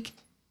 First week.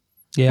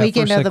 Yeah,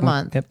 weekend first, of the second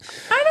month. Yep.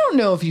 I don't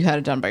know if you had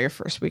it done by your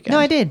first weekend. No,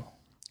 I did.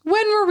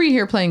 When were we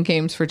here playing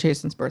games for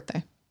Jason's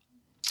birthday?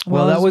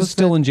 Well, that was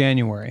still in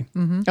January.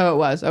 Oh, it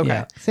was. Okay.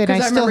 Yeah. Said I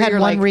 'Cause still remember had you're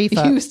one wreath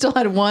up. You still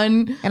had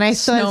one And I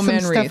still had some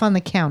snowman stuff wreath. on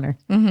the counter.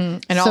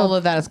 And So- all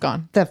of that is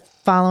gone. The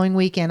following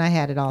weekend, I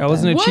had it all That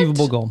was done. an What?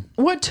 achievable goal.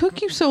 What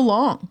took you so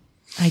long?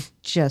 I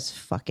just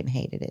fucking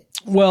hated it.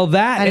 Well,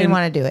 that I didn't and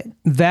want to do it.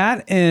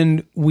 that,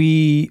 and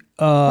we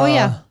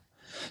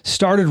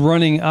started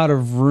running out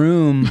of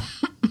room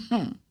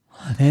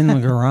in the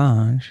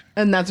garage.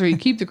 And that's where you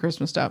keep the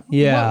Christmas stuff.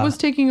 Yeah. What was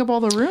taking up all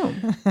the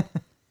room?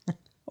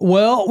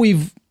 Well,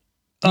 we've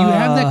Do you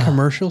have that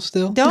commercial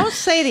still? Don't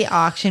say the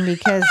auction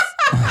because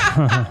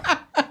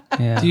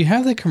Do you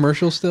have that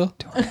commercial still?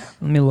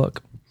 let me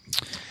look.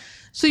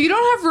 So you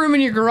don't have room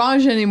in your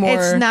garage anymore.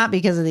 it's not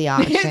because of the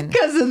auction.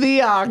 because of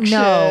the auction.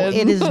 No,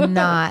 it is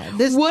not.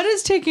 This What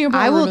is taking up all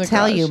I the room in will the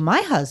tell garage? you,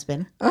 my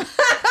husband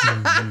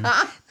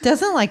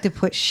doesn't like to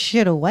put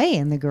shit away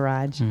in the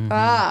garage.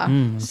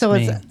 So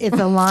it's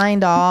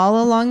aligned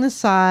all along the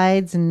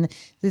sides and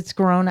it's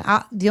grown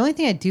out. The only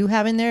thing I do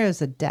have in there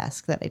is a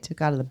desk that I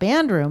took out of the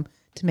band room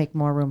to make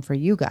more room for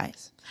you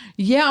guys.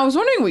 Yeah, I was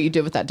wondering what you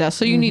did with that desk.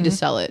 So you need to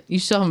sell it. You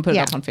still haven't put it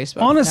Yeah. up on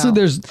Facebook. Honestly, No.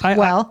 there's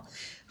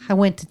I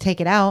went to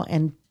take it out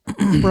and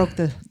broke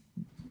the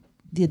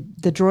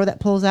drawer that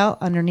pulls out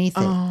underneath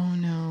it. Oh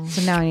no.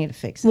 So now I need to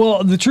fix it.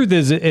 Well, the truth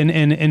is, and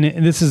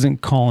this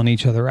isn't calling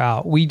each other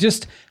out. We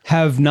just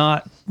have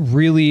not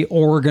really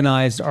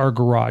organized our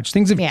garage.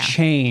 Things have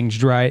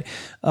changed, right?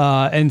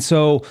 And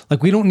so,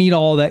 like, we don't need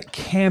all that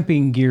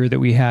camping gear that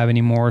we have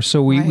anymore.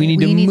 So we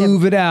need to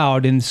move it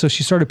out. And so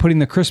she started putting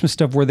the Christmas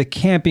stuff where the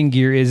camping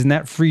gear is, and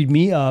that freed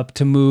me up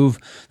to move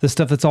the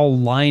stuff that's all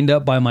lined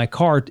up by my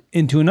car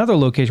into another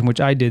location,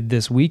 which I did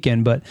this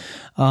weekend. But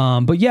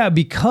yeah,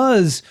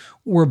 because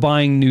we're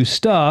buying new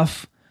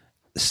stuff's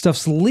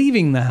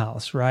leaving the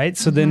house, right?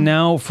 So then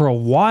now for a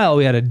while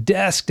we had a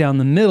desk down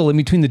the middle in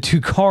between the two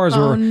cars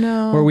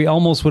where we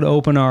almost would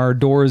open our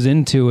doors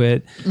into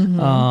it.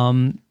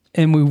 And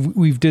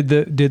we've did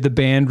the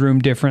band room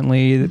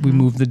differently. We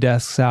moved the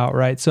desks out,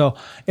 right? So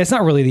it's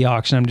not really the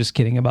auction. I'm just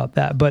kidding about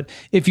that. But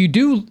if you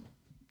do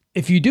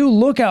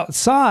look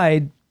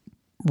outside,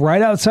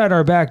 right outside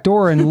our back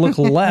door and look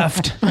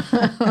left,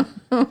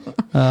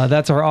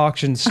 that's our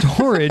auction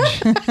storage.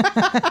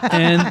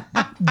 And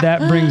that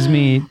brings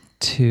me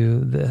to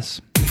this.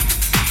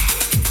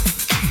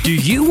 Do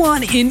you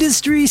want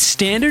industry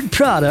standard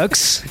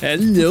products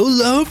And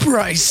low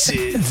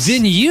prices.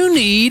 Then you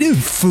need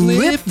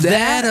Flip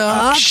That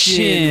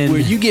Auction,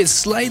 where you get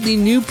slightly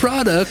new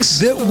products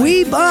that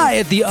we buy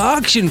at the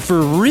auction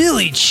for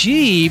really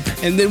cheap,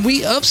 and then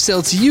we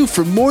upsell to you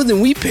for more than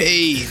we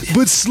paid.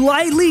 but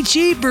slightly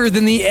cheaper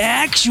than the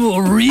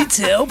actual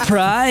retail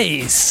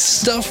price.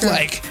 Stuff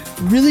like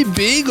really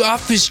big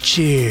office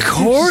chairs,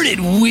 Corded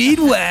weed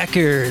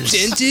whackers,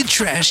 dented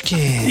trash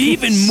cans,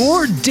 even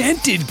more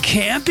dented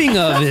camping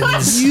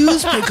ovens,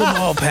 used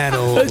pickleball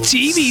paddles, a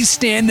TV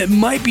stand that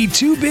might be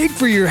too big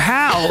for your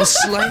house,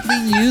 slightly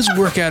used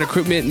workout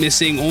equipment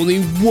missing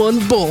only one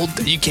bolt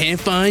that you can't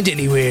find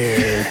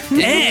anywhere,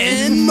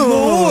 and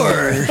more.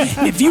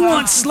 If you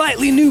want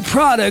slightly new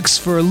products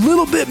for a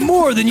little bit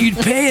more than you'd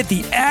pay at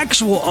the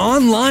actual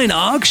online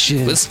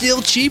auction, but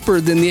still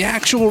cheaper than the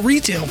actual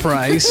retail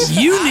price,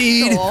 you need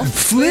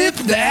Flip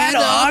That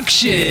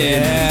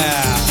Auction.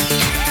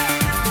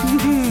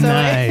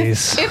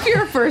 Nice. If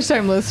you're a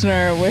first-time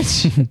listener,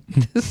 which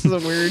this is a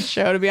weird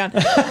show to be on,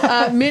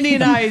 Mindy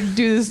and I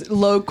do this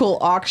local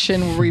auction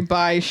where we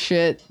buy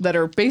shit that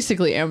are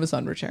basically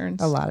Amazon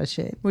returns. A lot of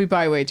shit. We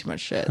buy way too much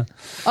shit.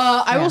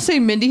 I will say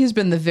Mindy has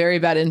been the very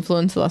bad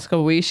influence the last couple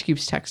of weeks. She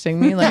keeps texting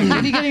me like, "What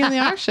are you getting in the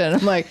auction?"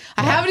 I'm like,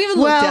 I haven't even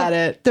looked at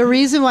it. The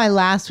reason why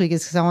last week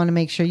is because I want to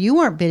make sure you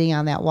weren't bidding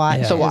on that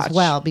watch The watch. as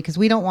well, because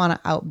we don't want to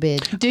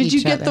outbid. Did you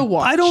each get other. the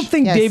watch? I don't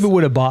think Yes. David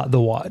would have bought the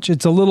watch.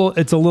 It's a little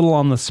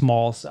on the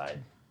small side.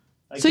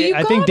 So you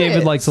I think got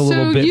David it. likes a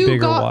little So bit you bigger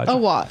got watch. a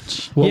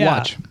watch. What Yeah.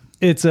 watch?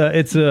 It's a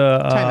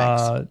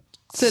Timex.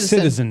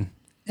 Citizen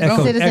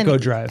Citizen Echo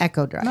Drive.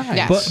 Echo Drive.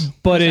 Yes.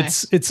 But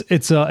That's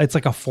it's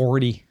like a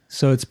 40,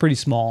 so it's pretty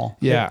small.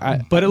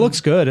 Yeah, but it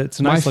looks good. It's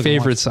a my nice looking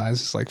favorite watch.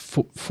 size is like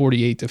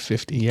 48 to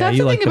 50. Yeah, That's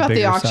you the like thing about the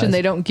bigger auction. size.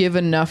 They don't give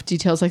enough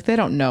details. Like they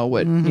don't know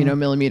what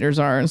millimeters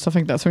are and stuff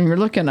like that. So when you're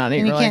looking at it,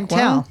 And you're you like, can't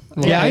well,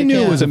 tell. Yeah, I knew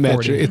it was It's a a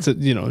 40. metric. It's a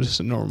just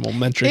a normal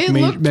metric. It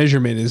looked-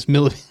 Measurement is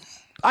millimeters.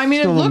 I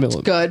mean, it Still a looked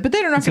millimeter. good, but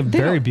they don't. It's a they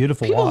very don't-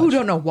 beautiful People who watch.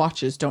 don't know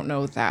watches don't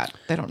know that.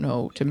 They don't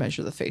know to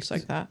measure the face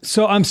like that.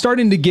 So I'm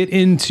starting to get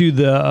into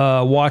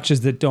the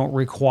watches that don't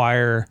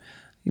require,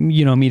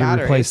 me to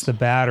Batteries. replace the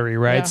battery,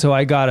 right? Yeah. So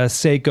I got a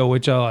Seiko,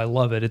 which I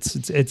love it. It's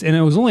and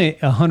it was only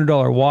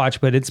 $100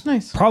 watch, but it's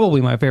Nice. probably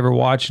my favorite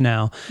watch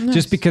now,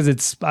 just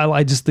because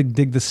I just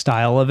dig the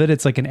style of it.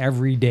 It's like an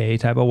everyday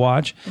type of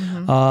watch.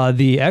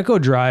 The Echo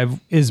Drive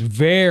is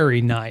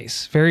very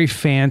nice, very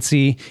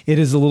fancy. It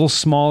is a little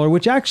smaller,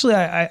 which actually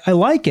I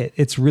like it.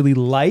 It's really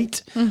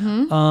light.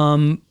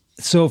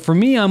 So for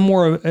me, I'm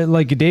more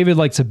like David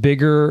likes a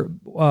bigger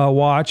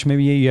watch.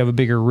 Maybe you have a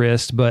bigger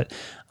wrist, but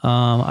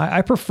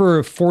I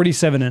prefer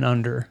 47 and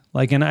under.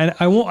 Like, and I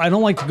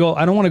don't want to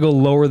go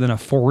lower than a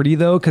 40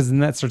 though, because then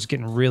that starts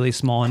getting really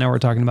small. And now we're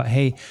talking about,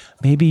 hey,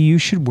 maybe you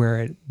should wear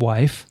it,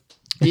 wife.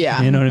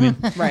 Yeah. You know what I mean?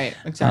 Right.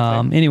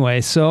 Exactly.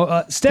 Anyway, so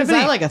Because Stephanie.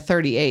 I like a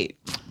 38.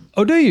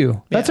 Oh, do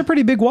you? That's a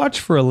pretty big watch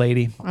for a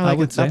lady. I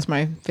would say. That's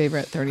my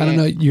favorite 38. I don't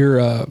know. Your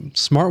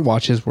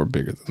smartwatches were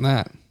bigger than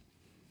that.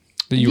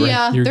 You're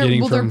they're getting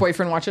their from,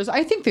 boyfriend watches.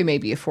 I think they may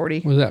be a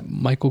 40. was that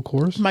Michael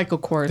Kors? Michael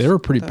Kors. They were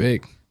pretty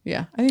big.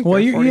 Yeah, I think. Well,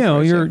 they're you 40 know,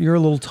 for sure. you're a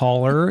little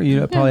taller.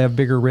 You probably have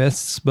bigger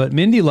wrists. But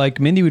Mindy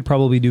would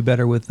probably do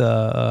better with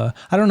I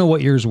don't know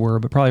what yours were,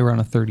 but probably around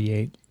a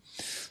 38,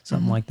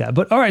 something like that.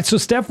 But all right, so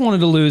Steph wanted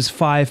to lose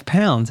 5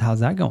 pounds. How's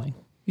that going?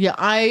 Yeah,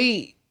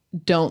 I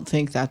don't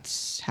think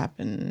that's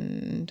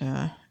happened.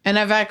 And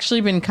I've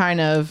actually been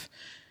kind of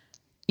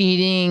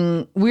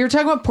eating. We were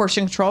talking about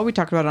portion control. We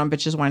talked about it on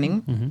Bitches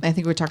Whining. I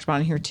think we talked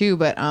about it here too.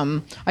 But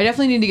I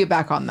definitely need to get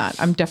back on that.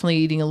 I'm definitely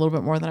eating a little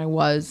bit more than I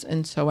was,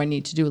 and so I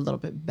need to do a little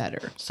bit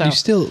better. So You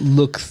still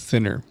look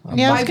thinner.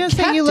 Yeah, I was I've going to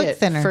say you kept look it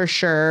thinner. for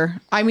sure.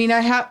 I mean,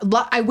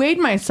 I weighed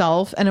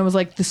myself, and it was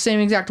like the same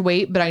exact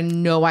weight, but I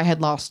know I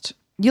had lost.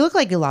 You look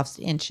like you lost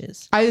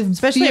inches. I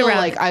Especially feel around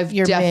like I've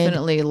your mid.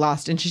 definitely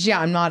lost inches.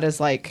 Yeah, I'm not as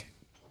like,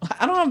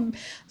 I don't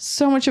have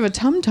so much of a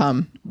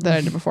tum-tum that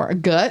I did before, a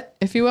gut,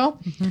 if you will.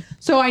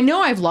 So I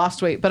know I've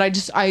lost weight, but I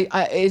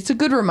it's a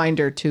good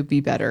reminder to be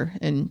better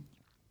and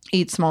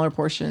eat smaller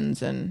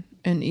portions and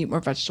eat more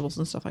vegetables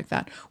and stuff like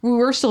that. We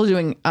were still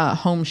doing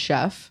Home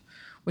Chef,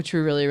 which we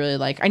really, really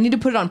like. I need to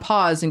put it on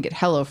pause and get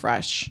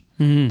HelloFresh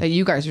that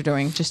you guys are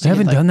doing. Just to I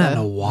haven't get, like, done that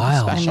the in a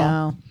while. I special.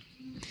 know.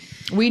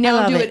 We now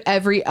love do it. it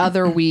every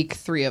other week,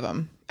 3 of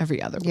them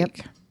every other Yep.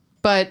 week.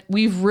 But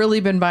we've really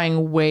been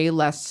buying way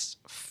less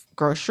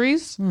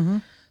groceries.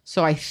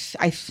 So I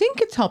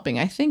think it's helping.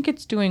 I think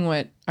it's doing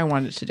what I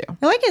wanted to do.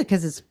 I like it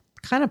because it's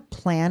kind of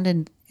planned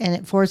and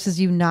it forces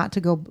you not to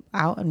go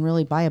out and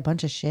really buy a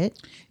bunch of shit.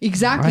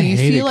 Exactly. I You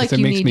hate it feel 'cause like it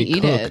you makes need me to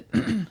eat cook.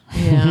 it.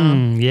 Yeah.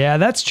 Yeah,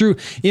 that's true.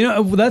 You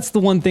know, that's the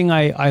one thing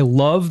I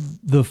love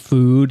the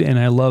food and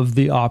I love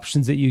the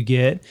options that you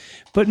get.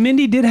 But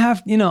Mindy did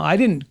have, I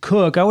didn't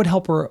cook. I would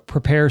help her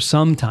prepare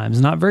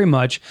sometimes, not very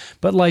much,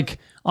 but like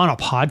on a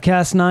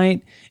podcast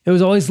night, it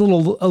was always a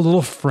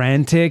little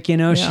frantic,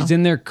 she's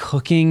in there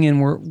cooking and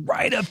we're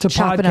right up to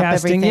Chopping up podcasting.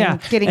 everything, Yeah.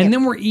 getting And it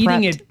then we're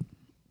eating prepped. at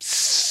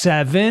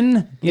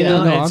 7, you Yeah,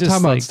 know, no, it's I'm just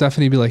talking like, about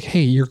Stephanie be like,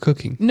 hey, you're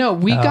cooking. No,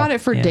 we got it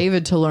for yeah.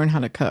 David to learn how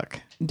to cook.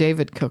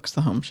 David cooks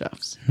the Home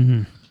Chefs.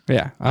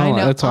 Yeah, I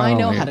know. That's why I don't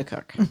know like how it. to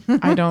cook.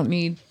 I don't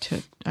need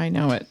to. I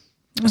know it.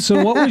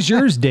 So what was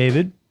yours,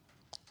 David?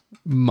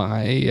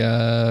 My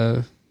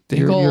Your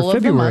Goal of the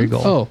February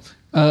month. goal.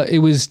 it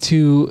was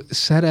to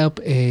set up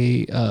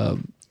a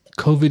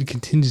COVID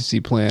contingency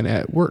plan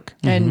at work.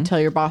 And tell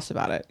your boss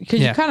about it because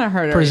you kind of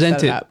heard it.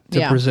 present set it up. to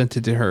Yeah. present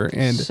it to her,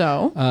 and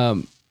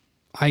So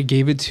I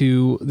gave it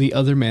to the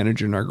other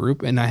manager in our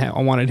group, and I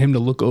wanted him to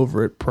look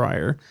over it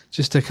prior,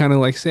 just to kind of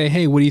like say,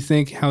 hey, what do you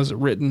think? How's it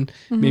written?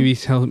 Maybe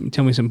tell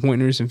me some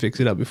pointers and fix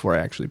it up before I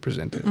actually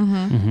present it.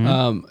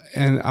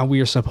 And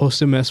we are supposed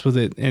to mess with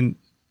it and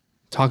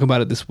talk about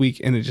it this week,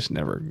 and it just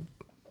never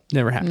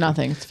happened.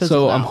 nothing. It's So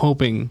fizzled I'm out.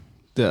 hoping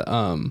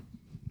that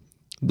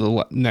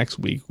next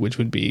week, which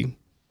would be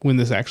when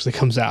this actually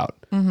comes out,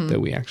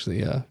 that we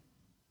actually So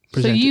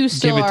present you it,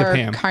 still give it to are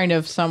Pam. kind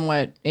of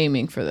somewhat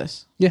aiming for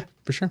this. Yeah,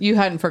 for sure. You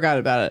hadn't forgot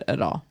about it at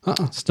all.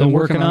 Still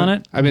working on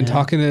it? I've been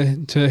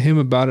talking to him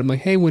about it. I'm like,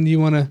 hey, when do you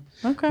want to?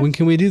 Okay. When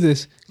can we do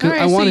this? Because All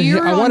right, I so wanted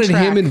you're I on wanted him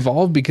track.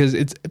 involved because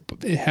it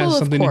has Well, of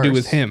something to do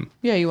with course. him.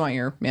 Yeah, you want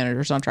your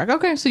managers on track.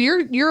 Okay, so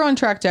you're on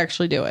track to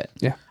actually do it.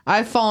 Yeah.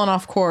 I've fallen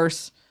off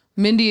course.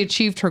 Mindy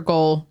achieved her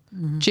goal.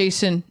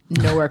 Jason,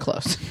 nowhere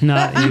close.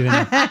 Not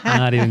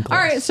even close.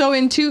 All right, so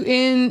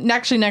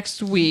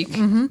next week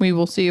we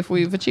will see if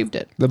we've achieved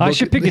it. The I book,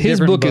 should pick a his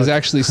different book is book.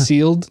 actually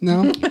sealed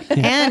now.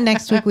 And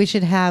next week we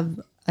should have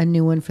a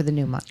new one for the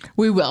new month.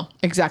 We will.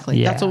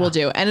 Exactly. That's what Yeah. we'll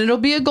do. And it'll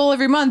be a goal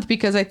every month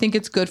because I think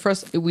it's good for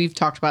us. We've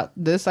talked about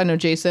this. I know,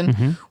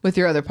 Jason, with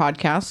your other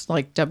podcasts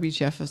like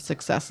WTF of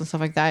Success and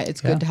stuff like that,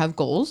 it's good to have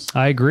goals.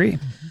 I agree.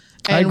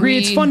 I And agree.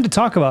 It's fun to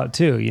talk about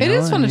too. It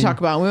is fun to talk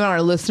about. We want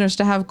our listeners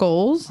to have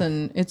goals,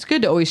 and it's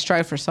good to always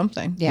strive for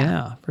something.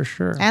 Yeah, for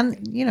sure. And,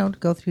 to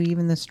go through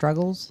even the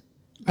struggles.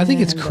 I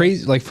think it's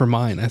crazy. Like for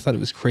mine, I thought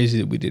it was crazy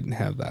that we didn't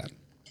have that.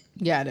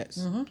 Yeah, it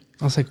is.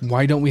 I was like,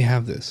 why don't we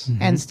have this?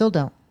 And still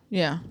don't.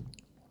 Yeah.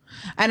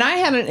 And I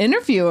had an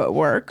interview at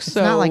work, It's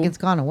so not like it's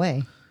gone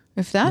away.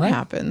 if that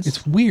happens,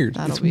 It's weird.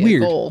 that'll It's be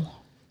weird. a goal.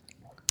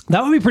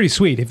 That would be pretty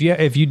sweet. If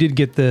you did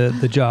get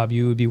the job,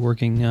 you would be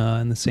working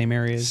in the same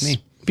area as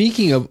me.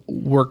 Speaking of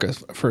work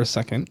for a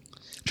second,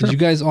 did you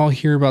guys all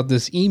hear about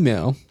this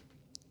email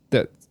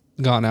that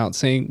gone out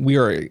saying we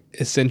are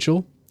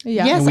essential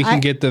Yeah. Yes. and we can I-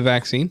 get the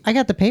vaccine? I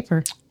got the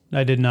paper.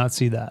 I did not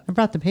see that. I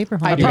brought the paper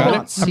home. I did got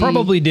not it? see I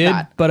probably did,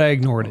 that. but I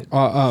ignored it.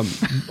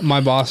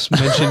 My boss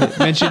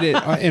mentioned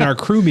it in our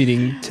crew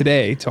meeting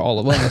today to all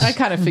of us. I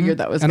kind of figured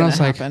that was And I going was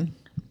to like, happen.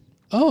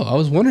 Oh, I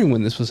was wondering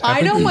when this was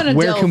happening. I don't want to.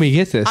 Where can we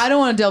get this? I don't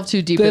want to delve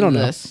too deep They into don't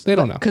know. this. They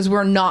don't know. Because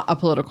we're not a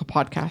political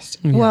podcast.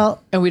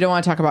 Well, And we don't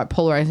want to talk about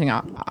polarizing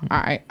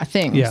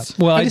things. Yeah.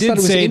 Well, I just thought did it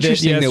was say that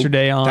interesting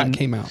yesterday that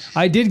came out.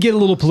 I did get a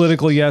little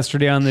political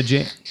yesterday on the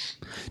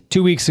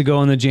 2 weeks ago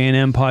on the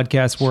J&M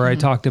podcast where I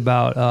talked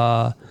about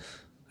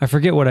I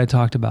forget what I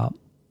talked about.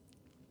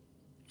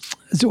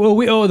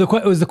 So it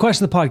was the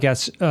question of the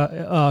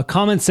podcast: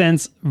 common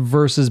sense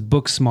versus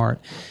book smart,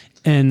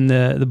 and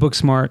the book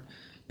smart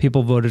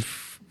people voted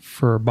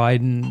for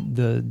Biden.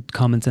 The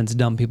common sense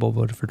dumb people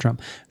voted for Trump.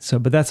 So,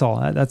 but that's all.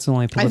 That's the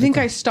only. I think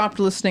I stopped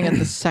listening at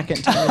the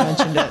second time I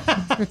mentioned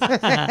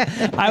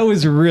it. I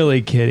was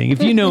really kidding.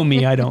 If you know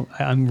me,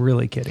 I'm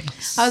really kidding.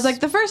 I was like,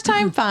 the first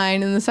time,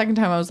 fine. And the second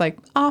time, I was like,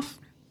 off.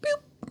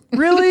 Boop.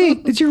 Really?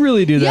 Did you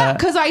really do Yeah, that?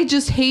 because I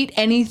just hate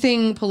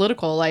anything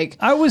political. Like,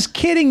 I was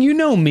kidding. You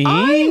know me.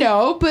 I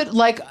know, but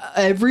like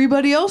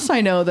everybody else I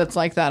know that's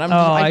like that.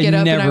 I get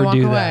up and I walk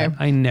away. That.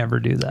 I never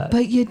do that.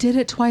 But you did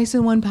it twice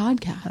in one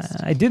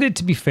podcast. I did it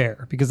to be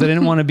fair because I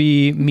didn't want to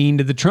be mean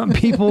to the Trump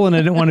people and I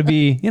didn't want to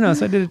be,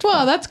 so I did it.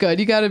 Well, that's good.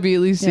 You got to be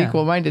at least Yeah,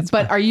 equal-minded.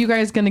 But are you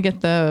guys going to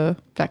get the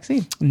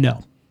vaccine?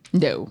 No.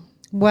 No.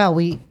 well,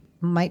 we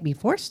might be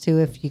forced to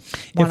if you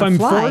If want to I'm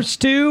fly.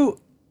 forced to,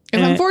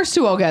 If I'm forced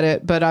to, I'll get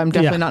it. But I'm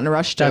definitely not in a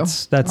rush to.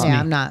 That's me. Yeah,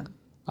 I'm not.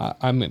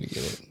 I'm going to get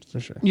it for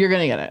sure. You're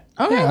going to get it.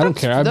 Okay, Yeah, I don't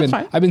care. That's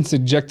fine. I've been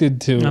subjected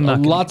to I'm not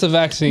gonna- lots of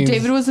vaccines.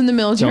 David was in the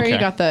military. Okay. He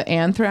got the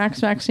anthrax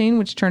vaccine,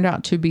 which turned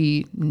out to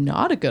be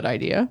not a good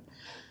idea.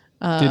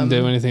 Didn't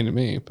do anything to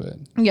me, but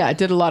Yeah, it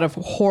did a lot of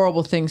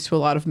horrible things to a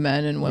lot of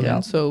men and women. Yeah.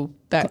 So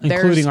that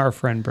including there's our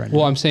friend Brendan.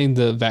 well, I'm saying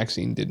the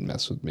vaccine didn't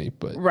mess with me,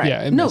 but right.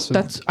 yeah, it No, messed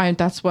with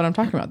that's what I'm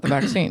talking about. The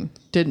vaccine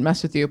didn't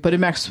mess with you, but it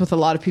messed with a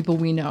lot of people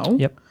we know.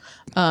 Yep.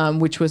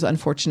 Which was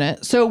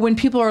unfortunate. So when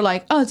people are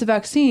like, "Oh, it's a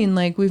vaccine,"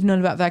 like we've known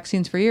about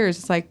vaccines for years,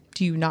 it's like,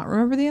 do you not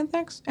remember the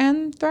anthrax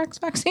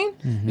vaccine?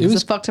 It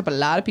was fucked up a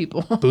lot of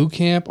people. boot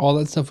camp. All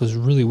that stuff was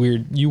really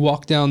weird. You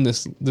walk down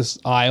this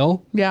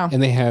aisle, Yeah.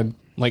 and they had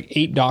like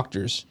 8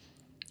 doctors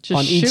Just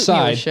on shooting you each with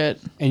side, shit.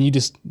 and you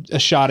just a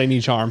shot in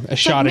each arm, a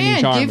shot in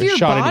each arm, give a your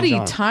shot in body each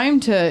arm. time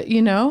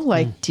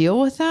to deal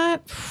with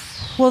that.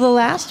 Well, the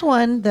last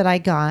one that I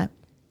got,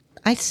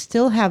 I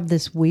still have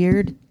this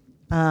weird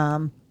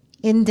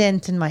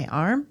indent in my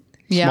arm.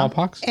 Yeah,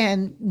 Smallpox.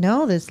 And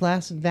no, this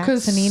last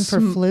vaccine for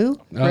sm- flu,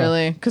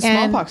 really, because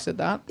And- smallpox did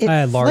that. it I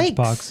had large flakes,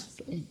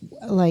 pox.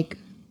 like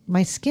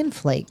my skin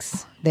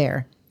flakes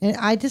there. And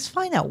I just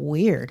find that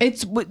weird.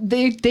 It's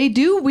they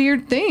do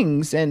weird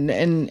things, and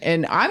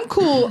I'm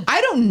cool. I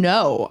don't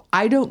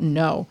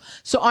know.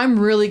 So I'm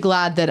really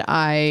glad that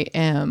I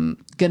am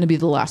gonna be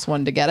the last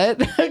one to get it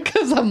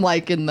because I'm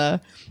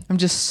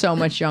just so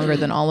much younger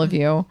than all of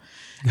you.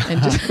 And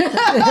just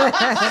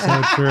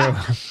So true.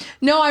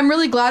 no, I'm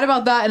really glad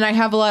about that, and I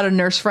have a lot of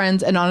nurse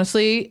friends, and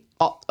honestly,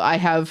 I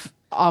have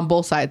on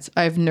both sides.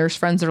 I have nurse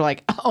friends that are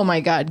like, "Oh my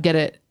god, get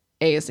it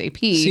ASAP."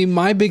 See,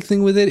 my big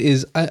thing with it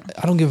is I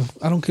don't give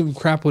a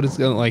crap what it's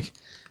gonna like,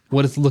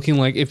 what it's looking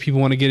like. If people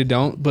want to get it,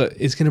 don't. But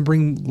it's gonna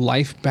bring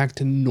life back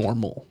to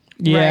normal.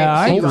 Yeah,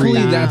 I Right. agree.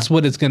 Hopefully, that's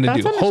what it's gonna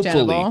That's do.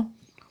 understandable. Hopefully,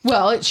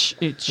 Well, it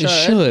should. it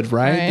should,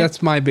 right? right?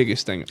 That's my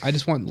biggest thing. I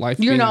just want life.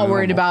 You're being not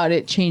worried normal. about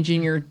it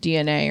changing your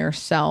DNA or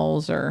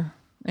cells or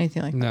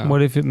anything like that. No.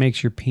 What if it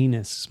makes your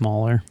penis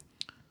smaller?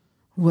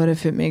 What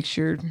if it makes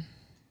your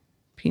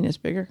penis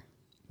bigger?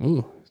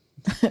 Ooh.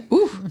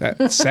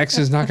 That sex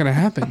is not going to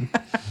happen.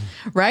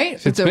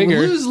 Right? it's a bigger.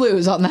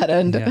 lose-lose on that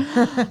end.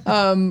 Yeah.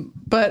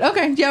 But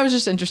okay, yeah, I was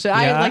just interested.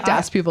 I'd like to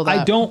ask people that.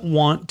 I don't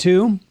want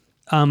to.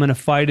 I'm going to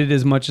fight it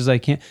as much as I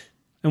can.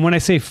 And when I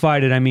say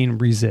fight it, I mean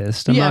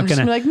resist. I'm Yeah, not I'm just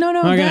going to gonna be like,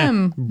 no, I'm not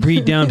them. gonna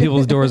beat down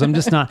people's doors. I'm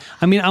just not.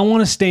 I mean, I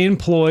want to stay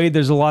employed.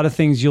 There's a lot of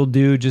things you'll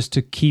do just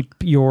to keep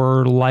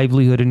your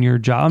livelihood and your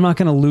job. I'm not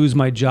going to lose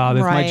my job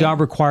if my Right.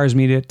 job requires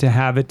me to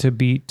have it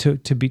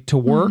to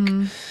work.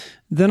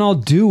 Then I'll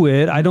do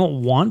it. I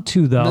don't want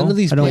to though. None of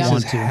these I don't places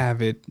want to.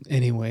 have it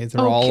anyway.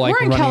 They're Oh, all like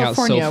we're in running out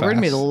so California. fast. We're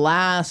gonna be the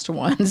last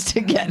ones to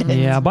get it.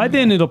 Yeah, by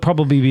then it'll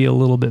probably be a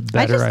little bit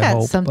better. I just got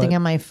hope, something but-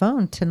 on my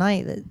phone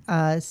tonight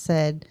that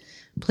said,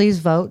 "Please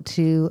vote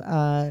to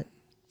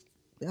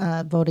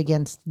vote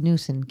against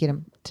Newsom. Get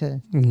him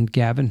to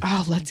Gavin.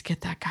 Oh, let's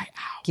get that guy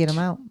out. get him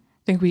out."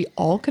 Think we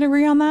all can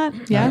agree on that?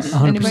 Yes.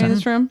 100%. Anybody in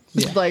this room?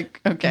 Like,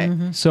 okay.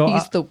 So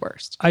He's the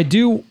worst.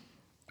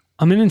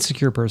 I'm an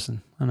insecure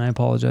person, and I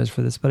apologize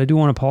for this, but I do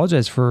want to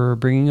apologize for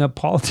bringing up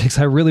politics.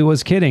 I really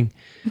was kidding.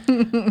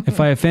 If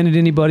I offended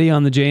anybody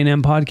on the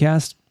J&M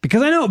podcast,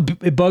 because I know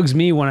it bugs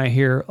me when I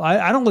hear,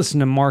 I don't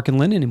listen to Mark and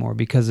Lynn anymore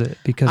because of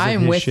I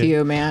am his with shit.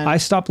 you, man. I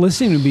stopped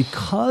listening to him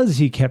because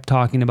he kept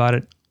talking about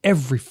it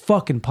every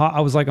fucking I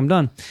was like, I'm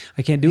done.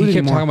 I can't do it He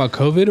kept anymore. talking about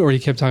COVID, or he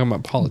kept talking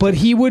about politics. But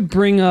he would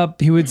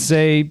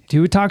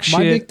talk shit.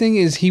 my big thing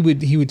is he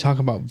would talk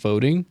about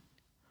voting,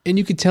 and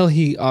you could tell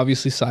he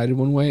obviously sided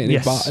one way, and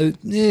Yes.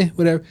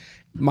 whatever.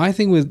 My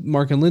thing with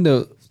Mark and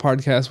Linda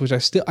podcast, which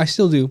I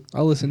still do,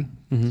 I'll listen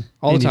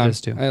all And the he time.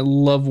 does too. I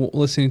love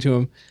listening to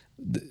him.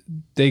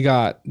 They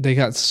got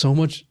so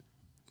much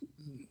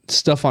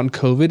stuff on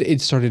COVID,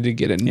 it started to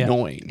get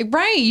annoying.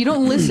 Right. You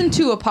don't listen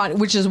to a pod,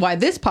 which is why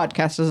this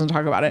podcast doesn't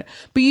talk about it.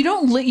 But you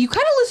don't. You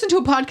kind of listen to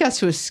a podcast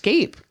to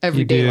escape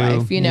everyday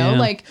life. You know,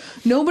 like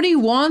nobody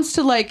wants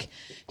to like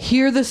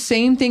hear the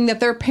same thing that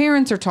their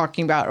parents are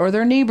talking about or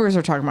their neighbors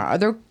are talking about. Or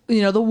their,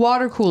 you know, the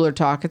water cooler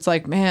talk. It's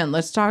like, man,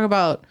 let's talk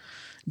about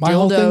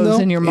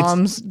dildos in your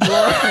mom's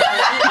drawer.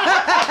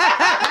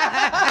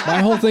 My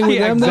whole thing with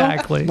them,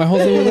 exactly. My whole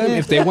thing with them,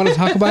 if they want to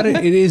talk about it,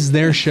 it is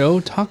their show.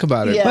 Talk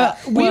about it. Yeah,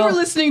 we were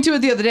listening to it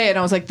the other day, and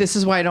I was like, "This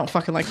is why I don't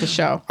fucking like the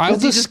show." I'll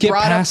He just skip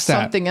brought up past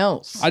that. something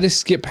else. I just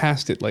skip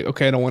past it. Like,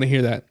 okay, I don't want to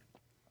hear that.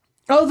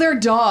 Oh, their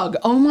dog.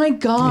 Oh my Yeah, the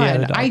God.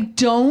 dog. I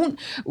don't.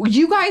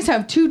 You guys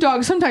have 2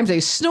 dogs. Sometimes they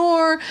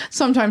snore.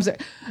 Sometimes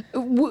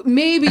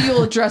maybe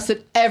you'll address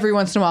it every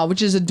once in a while,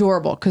 which is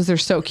adorable because they're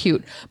so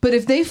cute. But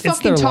if they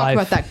fucking their talk life.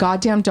 about that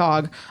goddamn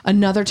dog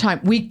another time,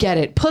 we get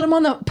it. Put them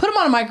on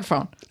a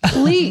microphone.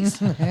 Please.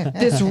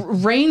 This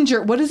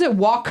Ranger, what is it?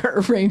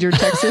 Walker, Ranger,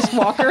 Texas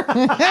Walker.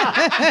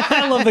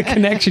 I love the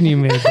connection you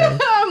made there.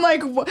 I'm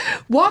like,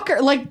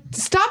 Walker, like,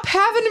 stop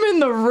having him in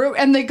the room.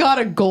 And they got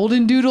a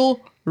golden doodle.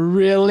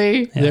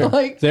 Really?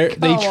 Like, They treat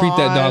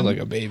that dog on. like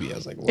a baby. I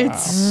was like, wow.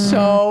 It's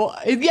so,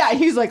 yeah.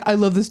 He's like, I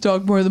love this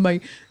dog more than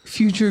my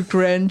future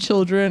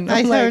grandchildren. I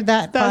I'm heard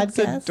that That's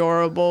podcast.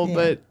 adorable,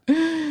 but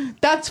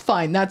that's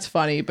fine. That's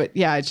funny. But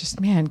yeah, it's just,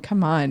 man,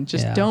 come on,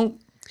 just don't.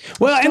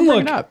 Well, Just and don't bring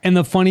look, it up. and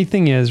the funny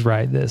thing is,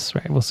 right?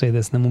 We'll say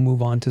this, and then we'll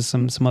move on to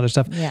some other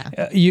stuff.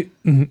 Yeah. You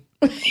We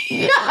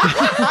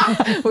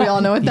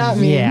all know what that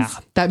means. Yeah.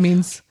 That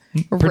means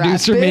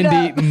Producer wrap it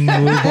Mindy, up.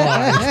 move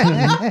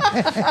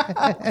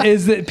on.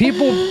 Is that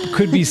people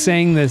could be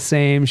saying the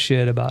same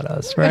shit about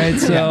us, right?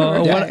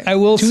 So what I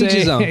will To each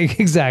his say, own.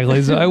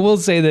 exactly. So I will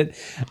say that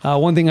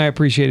one thing I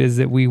appreciate is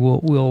that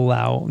we'll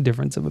allow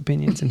difference of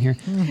opinions in here.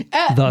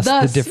 Thus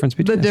the difference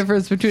between us. the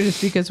difference between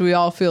us because we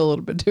all feel a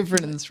little bit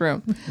different in this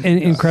room.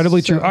 And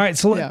incredibly true. All right,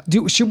 so yeah. do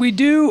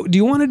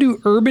you want to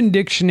do Urban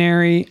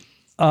Dictionary?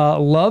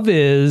 Love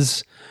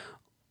is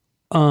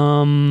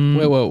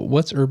Wait,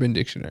 what's Urban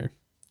Dictionary?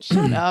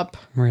 Shut up.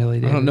 really.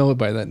 I don't know it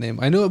by that name.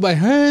 I know it by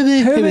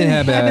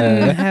Herbert.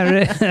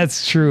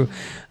 That's true.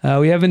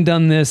 We haven't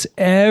done this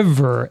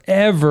ever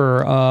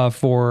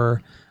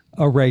for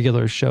a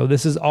regular show.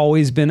 This has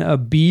always been a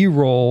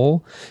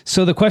B-roll.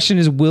 So the question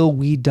is, will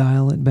we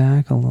dial it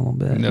back a little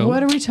bit? No.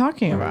 What are we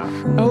talking about?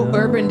 Oh,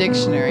 Urban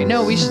Dictionary.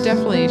 No, we should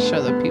definitely show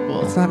the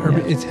people. It's not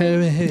Urban. It's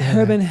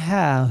Urban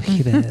how?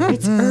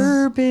 It's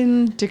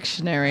Urban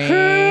Dictionary.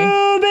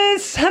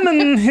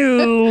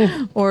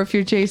 Or if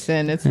you're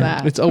Jason, it's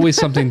that. It's always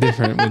something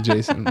different with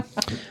Jason.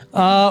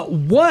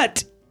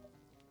 What?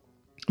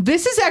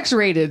 This is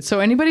X-rated, so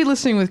anybody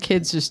listening with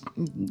kids, just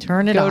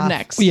Turn it go off.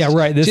 next. Yeah,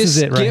 right. This Just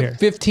is it right skip here.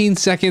 15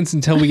 seconds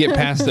until we get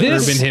past the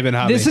Urban Hibben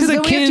hobby. This is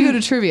Then we have to akin. go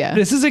to trivia.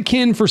 This is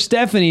akin for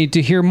Stephanie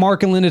to hear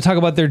Mark and Linda talk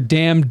about their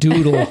damn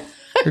doodle,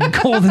 their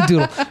golden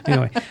doodle.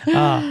 Anyway,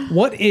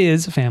 what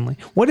is family?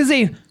 What is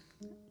a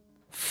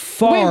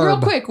Pharb? Wait, real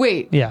quick,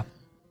 wait. Yeah.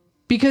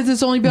 Because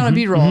it's only been on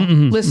B-roll.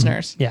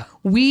 Listeners. Yeah.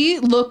 We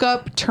look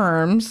up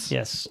terms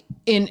Yes,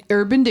 in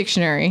Urban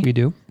Dictionary we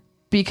do.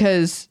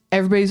 because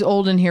everybody's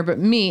old in here but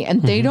me,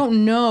 and they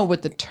don't know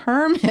what the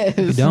term is.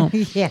 We don't.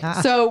 Yeah.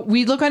 So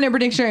we look on Urban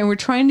Dictionary and we're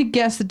trying to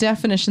guess the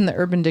definition that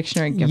Urban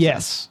Dictionary gives us.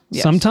 Yes.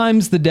 Yes.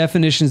 Sometimes the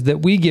definitions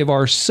that we give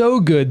are so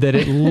good that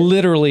it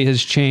literally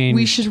has changed.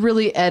 We should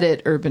really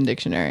edit Urban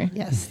Dictionary.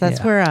 Yes, that's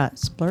Yeah. where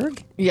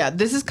Splurg. Yeah,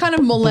 this is kind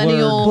of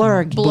millennial.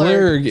 Blurg.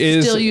 Blurg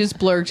is- still use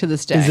blurg to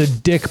this day. is a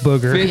dick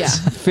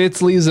booger.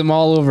 Fitz leaves them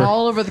all over.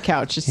 all over the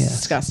couch. It's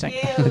disgusting.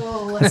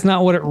 That's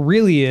not what it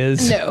really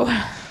is. No.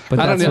 But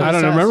I don't that's know. what I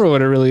don't it says. remember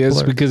what it really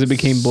is Blurg. because it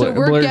became So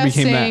we're Blurg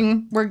became that.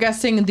 guessing. We're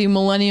guessing the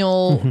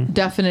millennial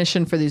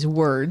definition for these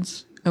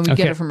words, and we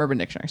Okay. get it from Urban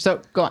Dictionary.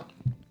 So go on.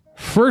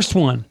 First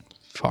one,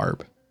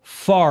 Pharb.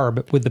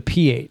 Pharb with the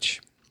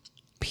PH.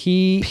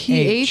 Pharb.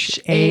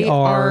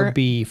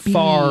 Pharb.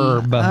 All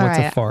What's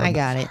right, a Pharb? I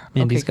got it.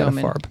 Mindy's Okay, go, got a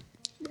Mindy. Pharb.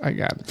 I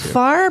got it. Too.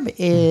 Farb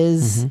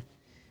is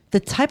the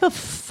type of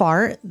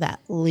fart that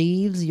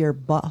leaves your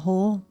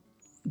butthole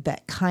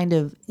that kind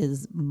of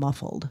is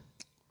muffled.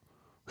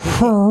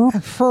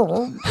 That's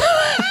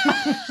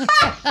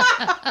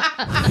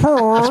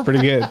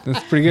pretty good.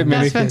 That's pretty good,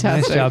 Mindy. That's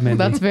fantastic. Nice job, Mindy.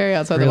 That's very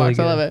outside Really the box.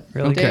 I good. love it.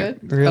 Really David?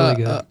 good. Really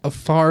good. A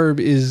Pharb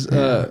is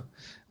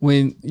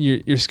when you're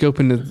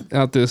scoping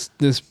out this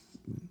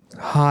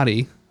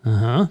hottie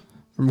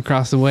from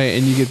across the way,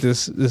 and you get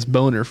this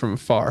boner from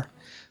afar.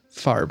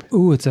 Pharb.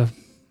 Ooh, it's a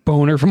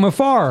boner from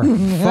afar.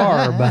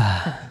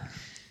 Pharb.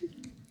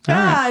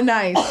 Ah,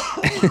 nice.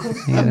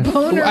 A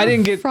boner I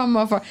didn't get- from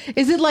afar.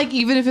 Is it like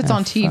even if it's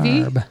on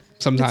TV? Pharb.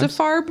 Sometimes. It's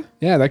a Pharb?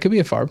 Yeah, that could be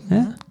a Pharb.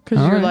 Yeah. Because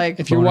All you're right. like,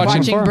 If you're Boner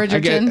watching, from afar.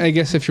 Bridgerton. I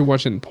guess if you're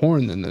watching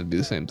porn, then that'd be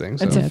the same thing.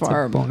 So. It's a It's a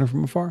Pharb. boner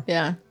from afar.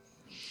 Yeah.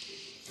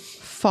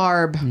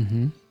 Pharb.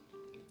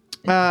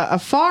 A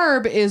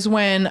Pharb is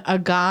when a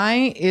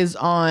guy is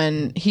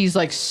on, he's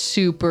like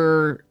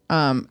super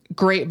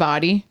great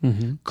body,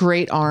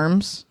 great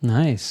arms,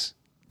 Nice.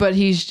 but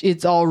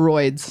it's all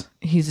roids.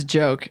 He's a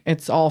joke.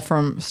 It's all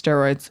from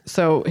steroids.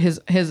 So his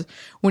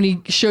when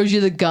he shows you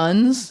the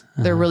guns,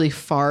 they're really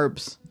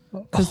Pharbs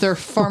because they're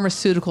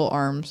pharmaceutical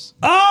arms.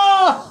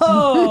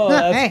 Oh,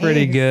 that's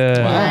pretty good.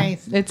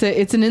 Nice.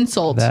 It's an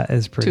insult. That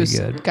is to pretty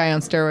a good. guy on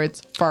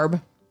steroids.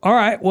 Pharb. All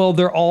right. Well,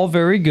 they're all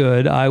very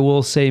good. I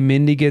will say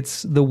Mindy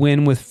gets the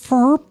win with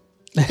Pharb.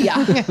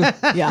 Yeah,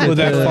 yeah. With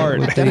that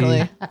fart.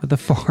 Definitely. With the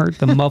fart,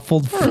 the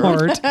muffled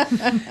fart.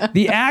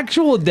 The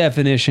actual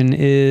definition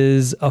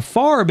is a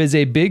Pharb is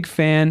a big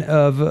fan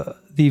of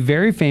the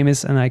very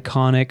famous and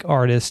iconic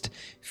artist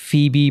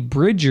Phoebe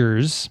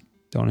Bridgers.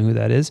 Don't know who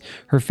that is.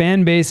 Her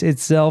fan base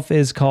itself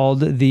is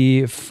called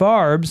the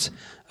Pharbs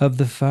of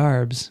the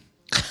Pharbs.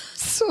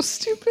 So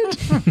stupid.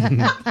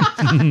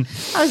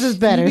 Ours is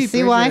better. Phoebe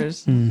See why? Bridgers.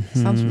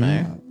 Sounds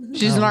familiar.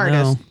 She's an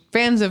artist.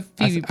 Fans of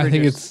Phoebe I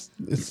Bridgers.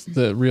 think it's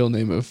the real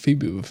name of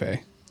Phoebe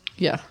Buffet.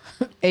 Yeah.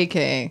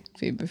 AKA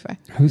Phoebe Buffet.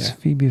 Who's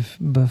Phoebe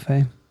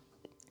Buffet?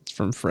 It's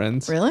from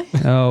Friends. Really?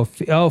 Oh,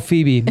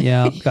 Phoebe.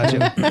 Yeah,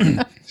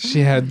 gotcha.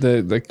 She had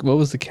the what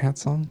was the cat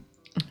song?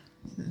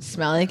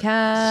 Smelly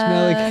cat.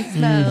 Smelly cat.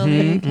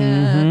 Smelly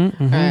cat.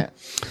 All right.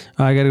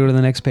 I got to go to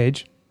the next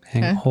page.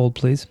 Okay. Hold,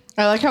 please.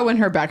 I like how when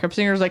her backup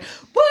singer is like,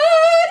 "What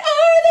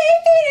are they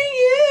feeding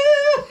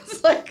you?"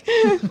 It's like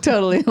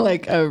totally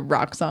like a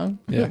rock song.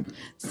 Yeah.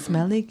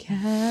 Smelly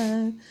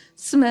cat,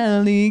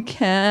 smelly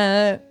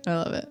cat. I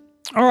love it.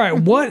 All right.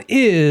 What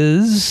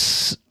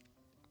is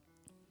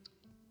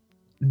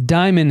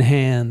Diamond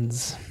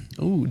Hands?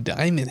 Ooh,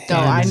 Diamond Hands. Oh,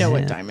 I know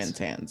what Hands. Diamond's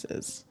Hands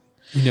is.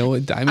 You know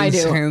what Diamond I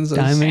do. Hands is?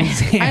 Diamond's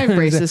Hands. I have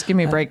braces. Give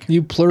me a break.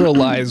 You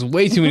pluralize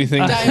way too many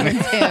things.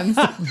 Diamond's Hands.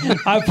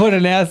 I put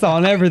an S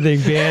on everything,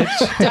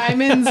 bitch.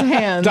 Diamond's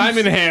Hands.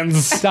 Diamond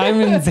Hands.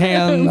 Diamond's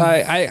Hands.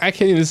 I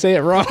can't even say it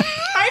wrong.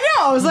 I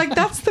know. I was like,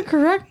 that's the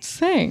correct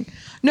saying.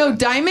 No,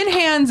 Diamond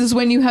Hands is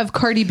when you have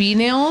Cardi B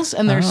nails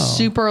and they're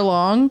super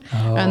long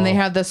and they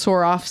have the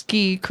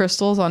Swarovski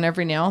crystals on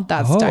every nail.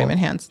 That's Oh, Diamond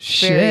Hands. Very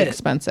shit.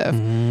 expensive.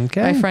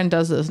 Okay. My friend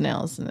does those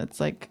nails and it's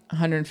like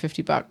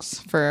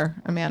 $150 for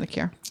a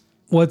manicure.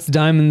 What's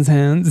Diamond's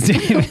Hands?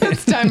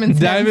 That's Diamond's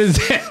Diamond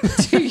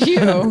Hands to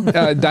you.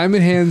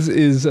 Diamond Hands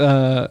is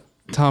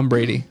Tom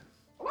Brady.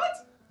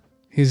 What?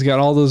 He's got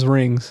all those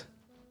rings.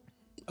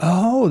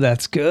 Oh,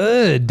 that's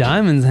good.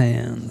 Diamond's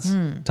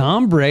Hands.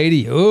 Tom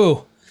Brady.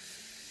 Ooh.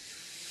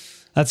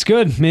 That's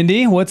good.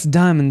 Mindy, what's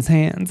Diamond's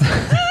Hands?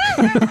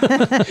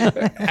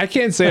 I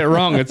can't say it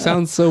wrong. It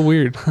sounds so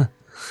weird.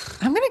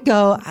 I'm gonna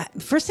go.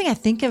 First thing I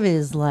think of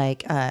is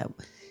like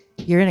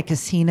you're in a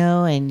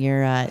casino and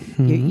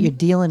you're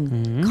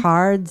dealing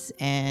cards,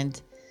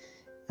 and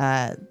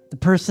the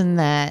person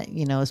that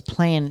is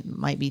playing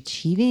might be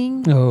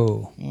cheating,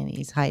 Oh. and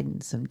he's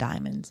hiding some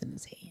diamonds in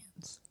his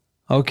hands.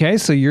 Okay,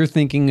 so you're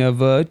thinking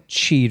of a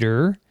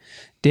cheater.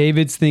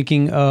 David's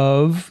thinking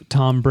of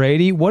Tom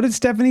Brady. What did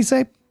Stephanie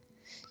say?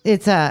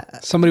 It's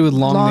Somebody with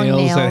long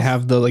nails that nails.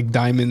 have the like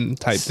diamond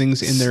type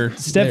things in their.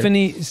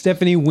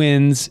 Stephanie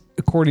wins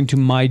according to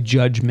my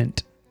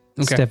judgment.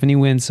 Okay. Stephanie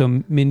wins.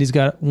 So Mindy's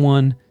got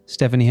one.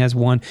 Stephanie has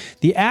one.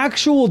 The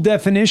actual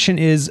definition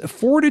is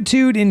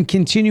fortitude in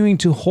continuing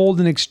to hold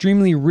an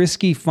extremely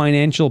risky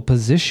financial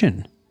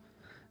position.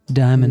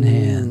 Diamond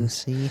Hands.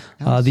 see.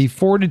 The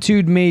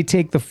fortitude may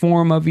take the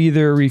form of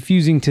either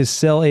refusing to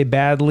sell a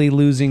badly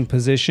losing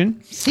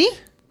position. See?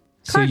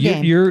 So Card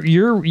game.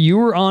 you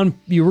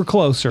were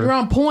closer. You're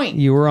on point,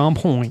 You were on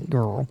point,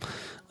 girl.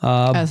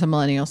 as a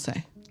millennial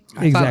say.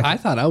 Exactly. I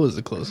thought I was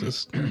the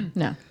closest.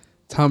 No.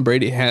 Tom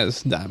Brady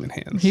has diamond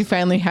hands. He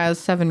finally has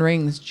 7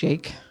 rings,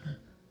 Jake.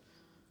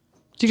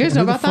 Do you guys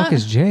know Who the about fuck that?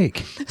 is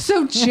Jake?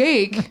 So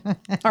Jake,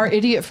 our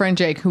idiot friend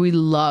Jake, who we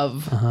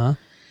love,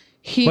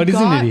 he But he's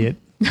an got, idiot.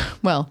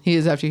 Well, he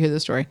is after you hear the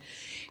story.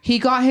 He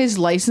got his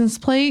license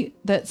plate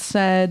that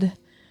said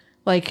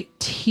like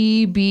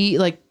TB,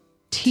 like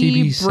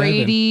T TB7.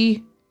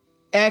 Brady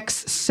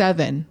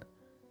X7.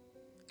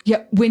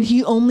 Yeah, when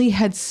he only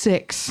had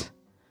 6.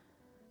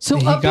 So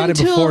He up got it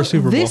until before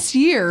Super Bowl. this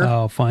year,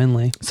 Oh,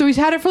 finally. so he's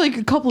had it for like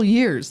a couple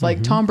years,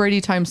 like Tom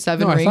Brady times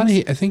 7 no,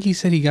 rings. I think he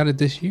said he got it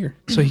this year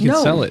so he could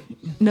No. sell it.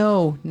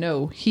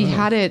 No. He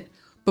had it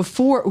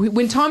before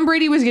when Tom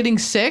Brady was getting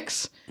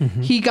 6.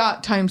 He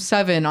got times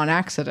 7 on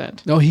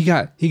accident. No, he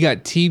got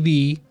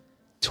TB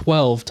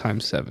 12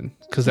 times 7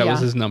 because that was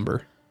Yeah. his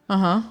number.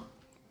 All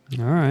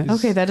right.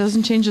 Okay, that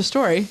doesn't change the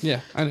story. Yeah,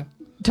 I know.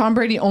 Tom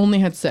Brady only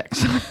had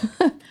 6.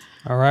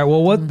 All right.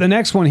 Well, what the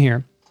next one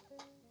here?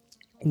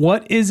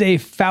 What is a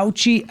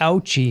Fauci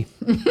ouchie?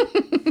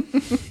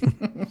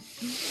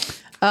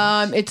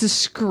 It's a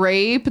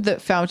scrape that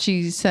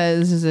Fauci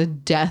says is a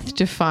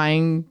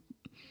death-defying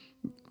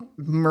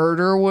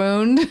murder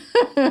wound.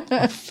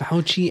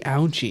 Fauci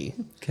ouchie.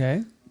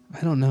 Okay. I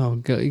don't know.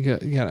 You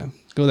gotta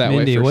go that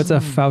Mindy, way first. what's a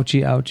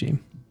Fauci ouchie?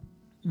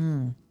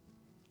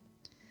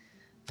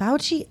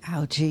 Fauci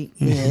ouchie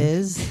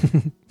is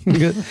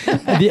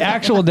The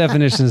actual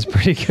definition is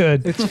pretty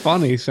good. It's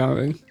funny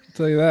sounding. I'll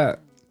tell you that.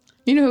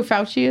 You know who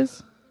Fauci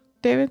is,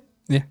 David?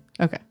 Yeah.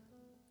 Okay.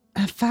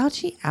 a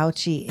Fauci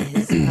ouchie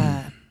is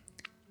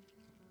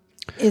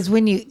is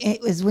when you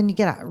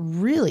get a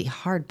really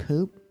hard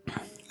poop,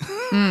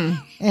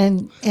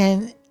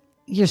 and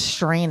you're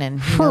straining,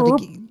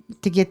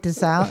 to get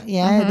this out.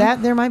 Yeah,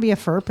 that there might be a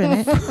Pharb in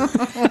it.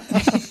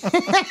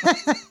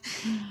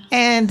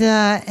 and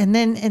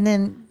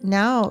then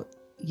now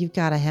you've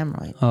got a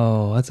hemorrhoid.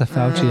 Oh, that's a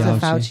Fauci It's a ouchie.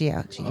 Fauci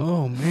ouchie.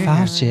 Oh man.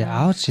 Fauci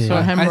ouchie. So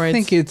hemorrhoids. I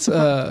think it's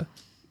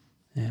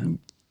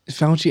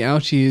Fauci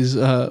ouchie is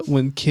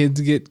when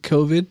kids get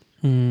COVID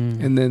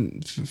and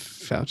then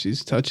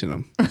Fauci's touching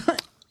them.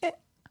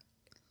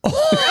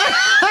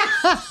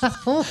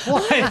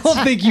 I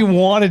don't think you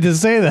wanted to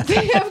say that.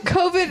 They have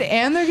COVID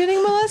and they're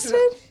getting molested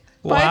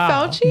by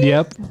Fauci?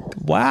 Yep.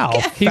 Wow.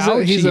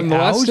 He's a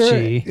molester.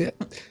 ouchie. Yeah.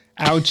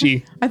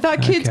 Ouchie. I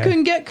thought kids Okay.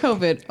 couldn't get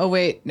COVID. Oh,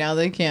 wait. Now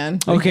they can.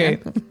 Okay,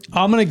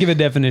 I'm going to give a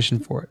definition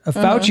for it. A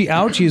Fauci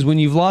ouchie is when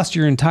you've lost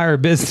your entire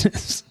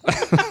business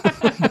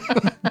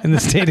in the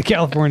state of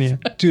California.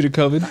 Due to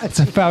COVID. It's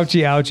a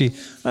Fauci ouchie.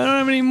 I don't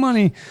have any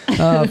money.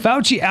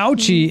 Fauci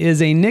ouchie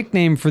is a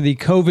nickname for the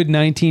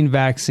COVID-19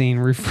 vaccine,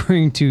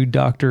 referring to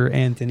Dr.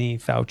 Anthony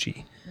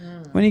Fauci.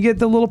 When you get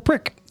the little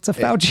prick, it's a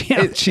Fauci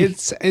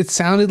ouchie. It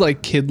sounded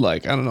like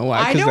kid-like. I don't know why.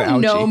 I 'cause the don't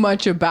know ouchie.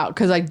 much about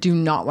because I do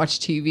not watch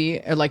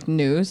TV or like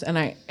news,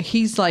 and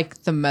he's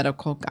like the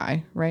medical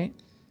guy, right?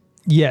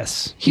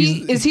 Yes.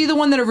 Is he the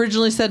one that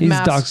originally said he's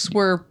masks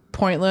were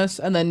pointless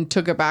and then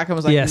took it back and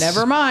was like, Yes.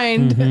 never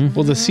mind.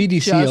 Well, the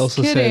CDC Just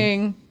also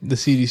kidding. said. The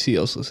CDC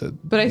also said.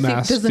 But I think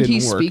masks doesn't he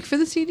didn't work. speak for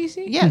the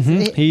CDC? Yes,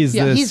 He's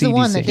the he's the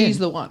one CDC. that did. He's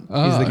the one.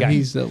 Oh, the guy.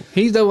 He's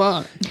the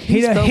one.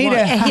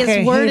 And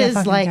his word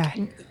is like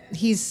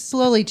he's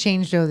slowly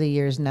changed over the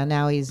years.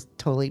 Now he's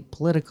totally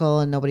political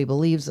and nobody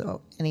believes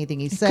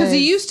anything he says. Because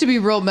he used to be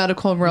real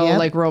medical and real Yep.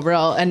 like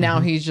real, and now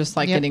he's just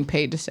like Yep. getting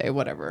paid to say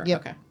whatever. Yep.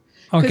 Okay.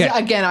 Okay. Because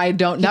again, I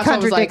don't. he That's why I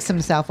was contradicts like,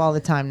 himself all the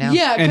time now.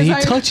 yeah, And he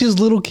because touches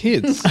little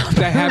kids that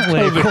have Apparently,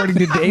 COVID. according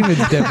to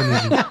David's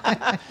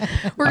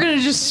definition. we're gonna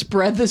just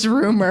spread this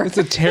rumor. It's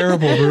a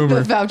terrible that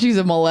rumor. Fauci's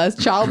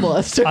a child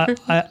molester.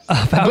 But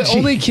Fauci.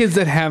 only kids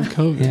that have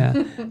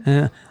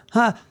COVID.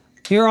 Yeah.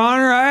 Your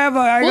Honor, I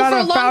well, got for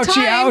a a long Fauci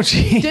time,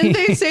 ouchie. didn't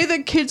they say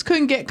that kids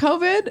couldn't get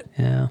COVID?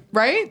 Yeah.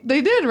 Right?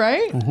 They did,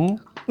 right?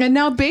 Mm-hmm. And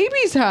now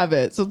babies have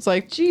it, so it's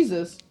like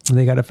Jesus.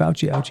 They got a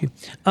Fauci ouchie.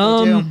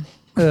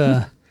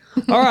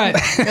 All right.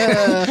 See,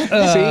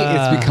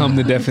 it's become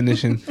the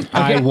definition.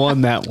 I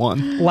won that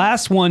one.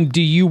 Last one.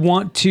 Do you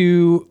want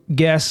to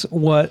guess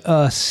what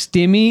a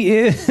stimmy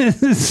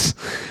is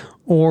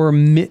or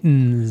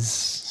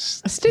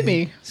mittens? A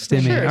stimmy.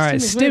 Stimmy. Sure, All right.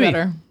 stimmy's way Stimmy.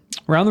 better.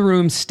 Around the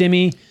room,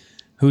 stimmy.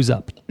 Who's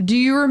up? Do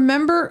you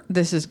remember?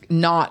 This is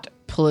not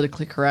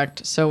politically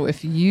correct. So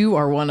if you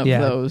are one of Yeah,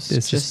 those,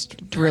 this just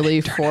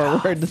really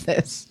forward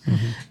this.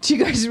 Do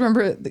you guys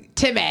remember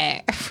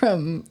Timmy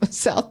from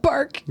South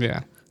Park?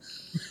 Yeah.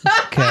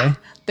 Okay.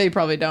 They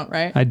probably don't,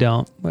 right? I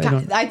don't. I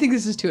don't. I think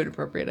this is too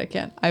inappropriate. I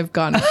can't. I've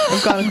gone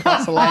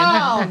across the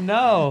line. Oh,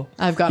 no.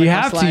 I've gone You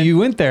across have the to. line. You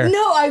went there.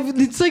 No,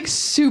 it's like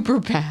super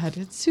bad.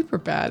 It's super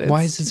bad.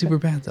 Why is it super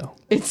bad though?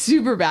 It's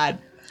super bad.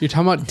 You're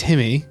talking about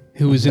Timmy,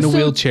 who was in a So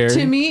wheelchair,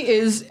 Timmy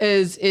is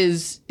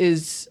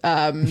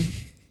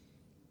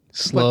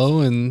slow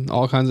and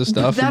all kinds of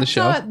stuff in the that's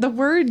show. not the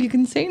word you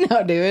can say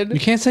now, dude. You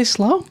can't say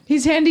slow.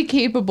 He's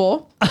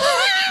handicapable.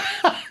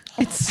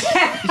 You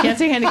can't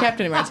say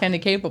handicapped anymore. It's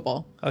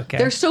handicapable. Okay.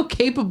 They're so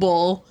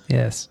capable.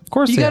 Yes. Of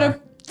course You they got are.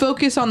 to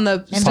focus on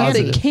the stuff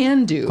they positive.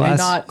 can do Glass- and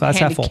not glass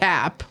half full.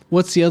 handicap.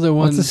 What's the other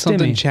one? What's a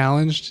Something stimmy?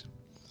 challenged.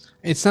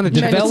 It's not a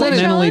Developmentally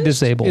challenge?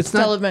 disabled. It's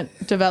not.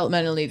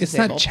 Developmentally It's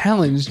disabled. not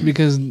challenged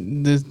because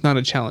there's not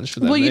a challenge for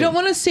them. Well, you They- don't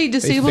want to say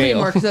disabled fail.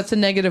 anymore because that's a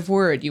negative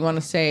word. You want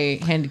to say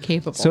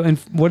handicapable. so,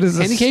 what is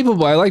this?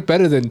 handicapable. I like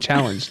better than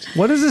challenged.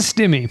 What is a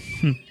stimmy?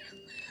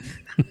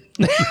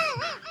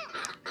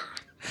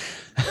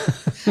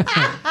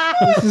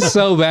 This is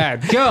so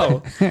bad.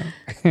 Go.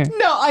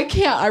 no, I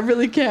can't. I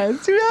really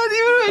can't. Do not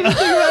even make me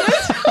think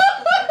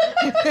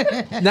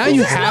about it. Now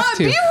you This is have not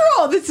to.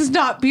 B-roll. This is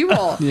not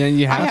B-roll. Yeah,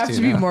 you have I have to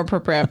to be now. more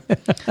prepared.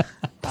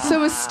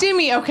 So a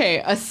stimmy. Okay,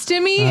 a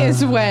stimmy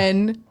is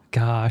when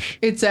Gosh.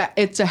 it's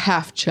a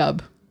half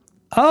chub.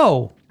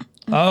 Oh.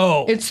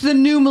 It's the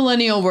new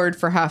millennial word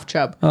for half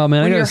chub. Oh, man,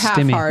 I when got a you're half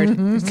stimmy. hard.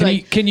 It's Can like,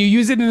 you can you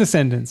use it in a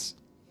sentence?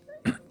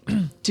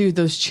 dude,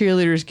 those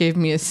cheerleaders gave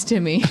me a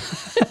stimmy.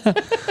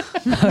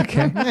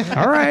 Okay.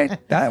 All right.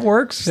 That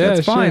works. Yeah,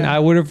 That's fine.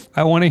 sure.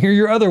 I want to hear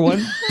your other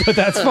one, but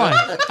that's fine.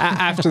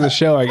 After the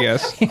show, I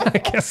guess. I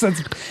guess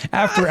that's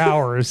after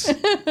hours.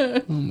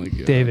 Oh my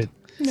god, David.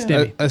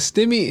 Stimmy. A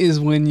stimmy is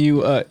when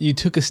you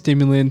took a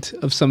stimulant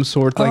of some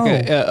sort,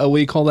 like a what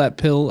do you call that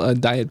pill? A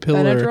diet pill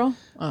Benadryl?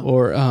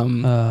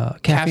 or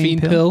caffeine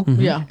pill.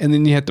 Yeah. And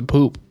then you had to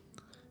poop,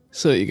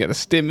 so you got a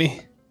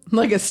stimmy.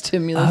 Like a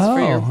stimulus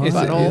for your Oh,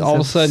 butthole. All of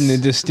a sudden,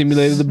 it just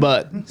stimulated the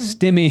butt.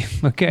 Stimmy.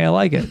 Okay, I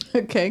like it.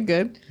 Okay,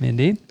 good.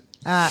 Indeed.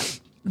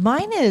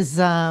 Mine is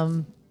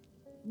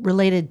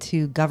related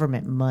to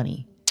government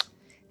money.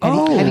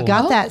 Have you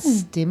got that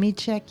stimmy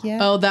check yet?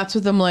 Oh, that's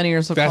what the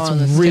millennials will That's call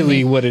this.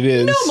 really what it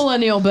is. No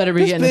millennial better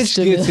be This getting a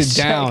bitch gets stimulus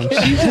it down.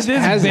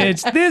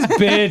 check. This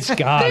bitch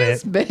got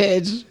This it.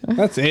 bitch.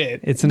 That's it.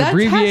 It's an That has to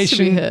be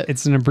abbreviation. hit.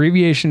 It's an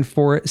abbreviation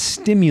for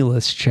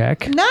stimulus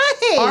check.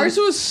 Nice. Ours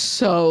was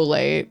so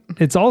late.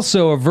 It's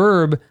also a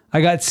verb.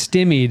 I got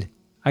stimmied.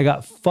 I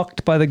got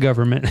fucked by the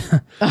government.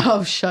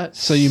 Oh, shut.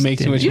 So you make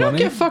too much You don't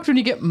money. get fucked when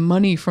you get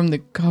money from the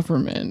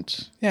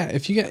government. Yeah,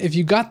 if you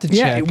got the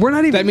Yeah, check, we're not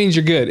even- that means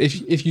you're good.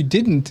 If you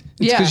didn't,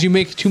 it's Yeah. because you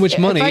make too much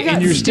money If I got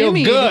and you're still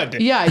stimmied,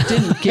 good. Yeah, I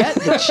didn't get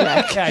the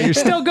check. Yeah, you're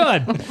still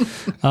good.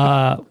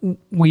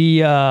 We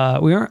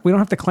don't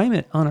have to claim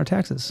it on our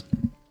taxes.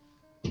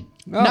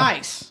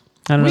 Nice.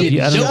 I don't know We if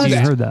you, I don't know if you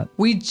just- heard that.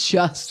 We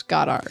just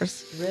got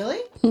ours Really?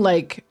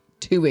 like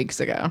 2 weeks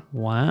ago.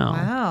 Wow.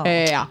 Wow.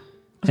 Yeah.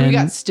 So we And-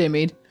 got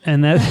stimmied.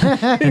 And that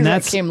and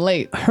That that's came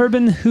late.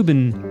 Herben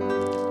Huben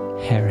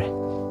Harry.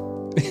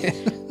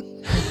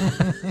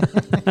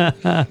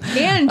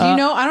 And you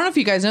know, I don't know if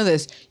you guys know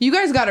this. You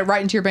guys got it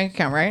right into your bank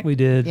account, right? We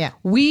did. Yeah.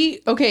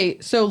 Okay,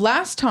 so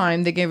last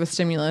time they gave us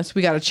stimulus,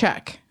 we got a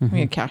check. We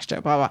had cashed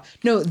it, blah, blah.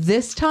 No,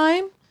 this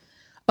time,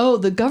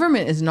 the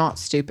government is not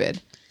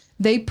stupid.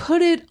 They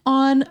put it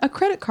on a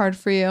credit card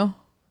for you.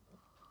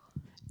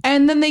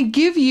 And then they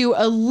give you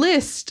a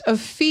list of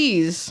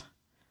fees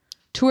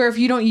to where if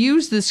you don't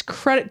use this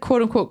quote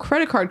unquote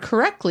credit card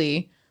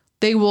correctly,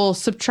 they will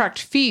subtract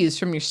fees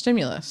from your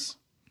stimulus.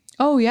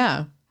 Oh,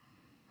 yeah.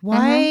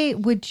 Why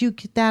would you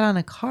get that on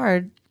a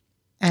card?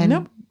 And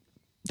Nope.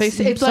 They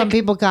say it's some like,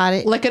 people got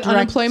it like an direct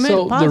unemployment.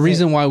 So deposit. the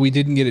reason why we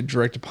didn't get a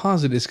direct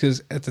deposit is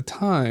because at the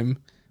time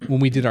when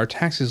we did our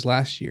taxes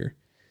last year,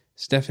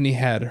 Stephanie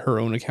had her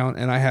own account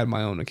and I had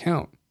my own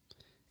account,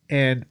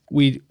 and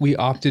we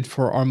opted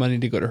for our money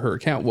to go to her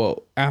account.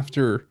 Well,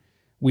 after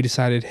we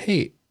decided,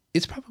 hey,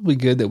 it's probably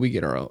good that we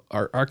get our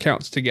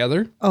accounts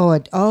together.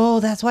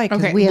 That's why.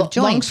 Because Okay, we have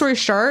long joints. story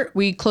short,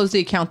 we closed the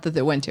account that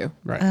it went to.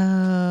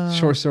 Right.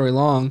 Short story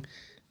long.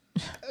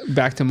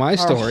 Back to my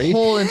story. Our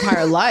whole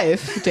entire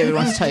life, David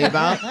wants to tell you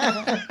about.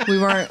 We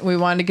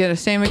wanted to get a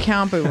same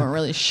account, but we weren't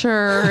really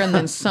sure. And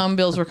then some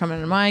bills were coming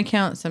out of my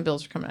account, some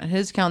bills were coming out of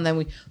his account. And then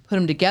we put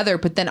them together.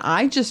 But then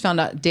I just found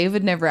out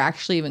David never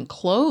actually even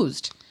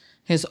closed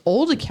his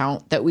old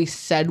account that we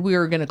said we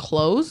were going to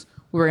close.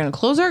 We were going to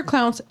close our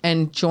accounts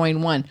and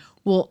join one.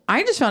 Well,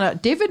 I just found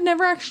out David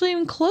never actually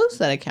even closed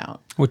that account.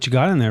 What you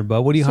got in there,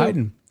 bud? What are you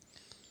hiding?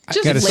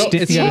 Just got a late sti-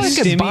 It's you got so a I fees.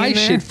 could stimmy buy in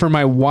there? shit for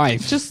my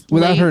wife Just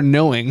without late. her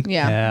knowing.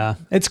 Yeah. Yeah.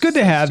 It's good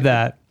to have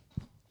that.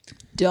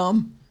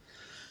 Dumb.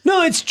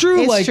 No, it's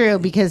true. It's like, true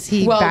because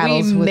he Well, we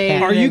battles with made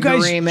that. are you guys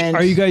agreement.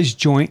 are you guys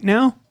joint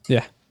now?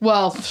 Yeah.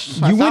 Well,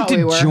 I You went thought we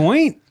to were.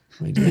 joint?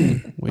 We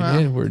did. We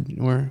did. We're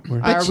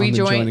Are on we the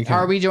joint? account.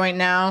 Are we joint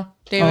now,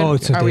 David? Oh,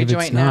 so are we David's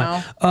joint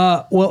not.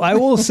 now? Well, I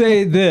will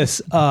say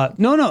this.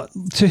 No.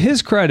 To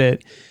his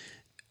credit,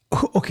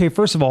 okay.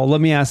 First of all,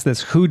 let me ask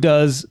this: Who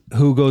goes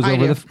I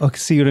over do. the? Okay,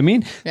 see what I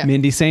mean? Yeah.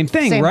 Mindy, same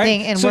thing, Same right?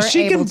 thing, and we're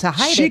able to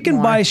hide She it can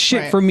more. buy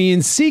shit Right. for me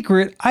in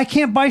secret. I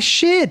can't buy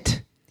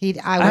shit.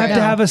 I have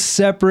to have a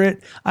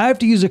separate. I have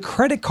to use a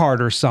credit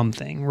card or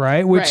something,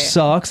 right? Which Right.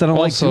 sucks. I don't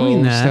like Also,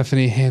 doing that.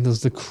 Stephanie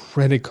handles the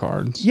credit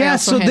cards. Yeah,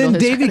 also so handle then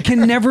his David credit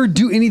can never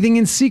do anything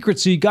in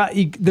secret. So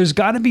there's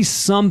got to be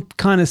some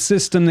kind of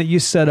system that you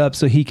set up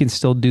so he can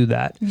still do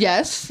that.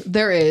 Yes,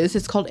 there is.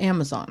 It's called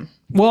Amazon.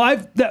 Well,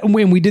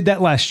 when we did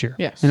that last year,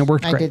 Yes. and it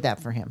worked I great. did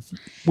that for him.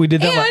 We did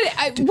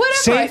that. And whatever.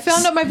 Say- I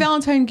found out my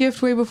Valentine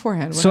gift way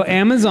beforehand. So Whatever.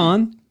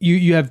 Amazon,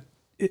 you have.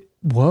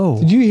 Whoa!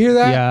 Did you hear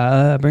that?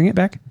 Yeah, bring it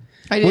back.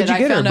 I did. What'd you I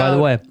get her, found by the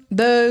out way?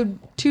 The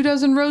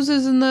 24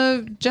 roses and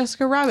the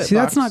Jessica Rabbit. See,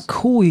 that's box. not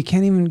cool. You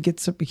can't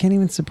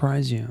even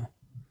surprise you.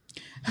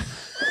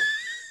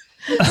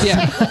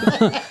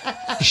 Yeah.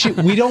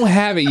 We don't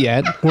have it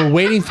yet. We're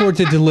waiting for it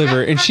to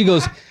deliver. And she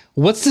goes,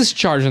 "What's this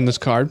charge on this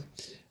card?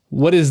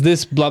 What is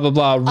this blah, blah,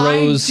 blah, rose I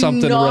do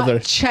something or not other?"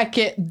 check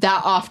it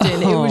that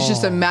often. It was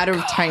just a matter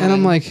of timing. And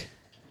I'm like,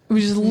 it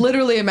was just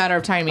literally a matter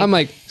of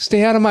timing.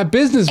 stay out of my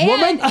business, and,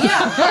 woman.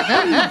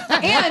 yeah.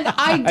 And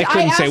I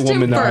couldn't say asked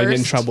woman him though. I get in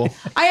first- trouble.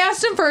 I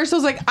asked him first.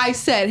 I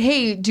said,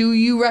 "Hey, do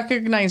you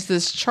recognize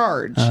this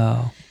charge?"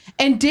 Oh.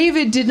 And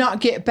David did not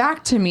get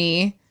back to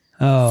me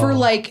for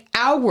like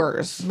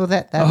hours. Well,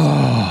 that's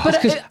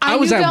But I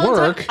was knew at Valentine-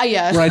 work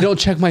yes. where I don't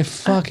check my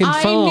fucking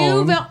I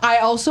phone. knew I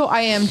also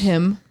IM'd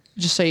him,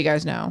 just so you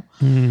guys know.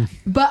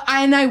 But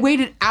I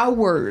waited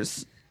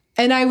hours.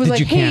 And I was Did like,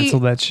 you hey,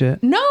 cancel that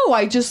shit? No,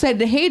 I just said,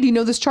 hey, do you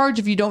know this charge?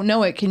 If you don't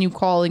know it, can you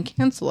call and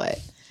cancel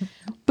it?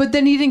 But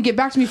then he didn't get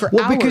back to me for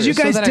Well, hours. because you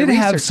so guys then I did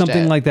have researched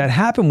something it. like that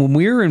happen when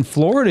we were in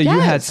Florida. You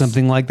had Yes.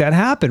 something like that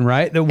happen,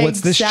 right?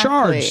 What's this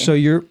charge?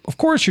 Exactly. So of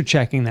course you're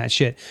checking that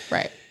shit.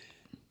 Right.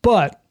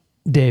 But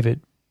David,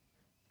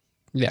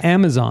 Yeah.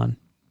 Amazon,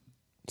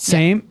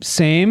 same.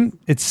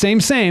 It's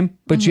same,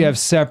 but you have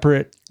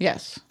separate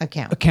Yes.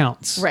 account.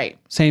 accounts. Right.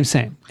 Same.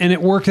 And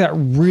it worked out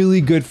really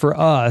good for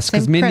us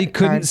because Same Mindy credit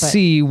couldn't card, but-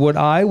 see what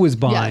I was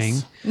buying,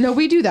 Yes. No,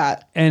 we do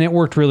that. and it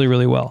worked really,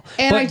 really well.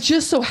 And But I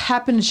just so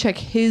happened to check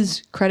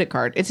his credit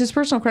card. It's his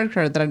personal credit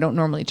card that I don't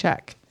normally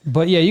check.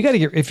 But yeah, you got to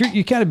get if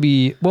you got to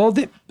be well.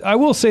 I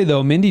will say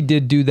though, Mindy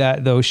did do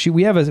that though.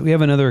 We have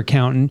another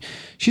accountant.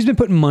 She's been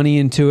putting money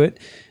into it,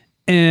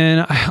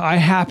 and I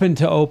happened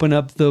to open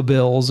up the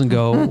bills and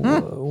go,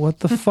 "What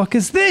the fuck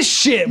is this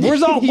shit?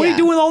 What are you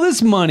doing with all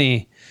this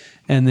money?"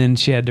 And then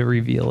she had to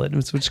reveal it,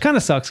 which kind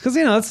of sucks because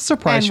it's a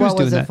surprise. And she was what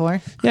doing was it that.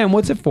 for? Yeah, and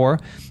what's it for?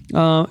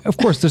 Of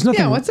course, there's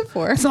nothing. Yeah, what's it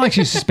for? It's not like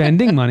she's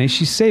spending money;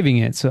 she's saving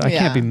it. So I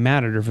can't be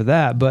mad at her for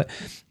that. But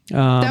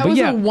that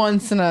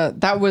was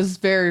that was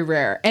very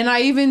rare. And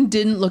I even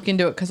didn't look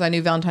into it because I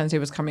knew Valentine's Day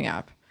was coming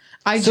up.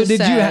 Did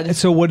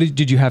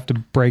you have to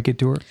break it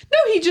to her?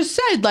 No, he just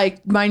said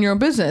like mind your own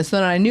business.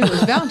 Then I knew it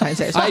was Valentine's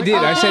Day. So I did.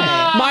 I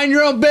said, mind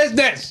your own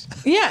business.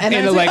 Yeah, and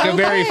In I was a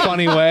very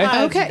funny way.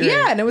 Okay,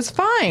 yeah, and it was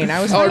fine.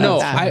 I was. Oh fine no!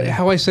 with that.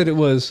 How I said it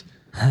was,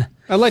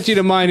 I'd like you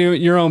to mind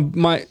your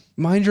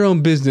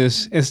own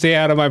business and stay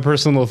out of my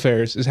personal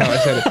affairs. Is how I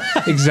said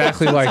it.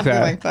 Exactly like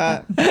that. like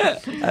that.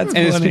 That's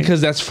It's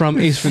because that's from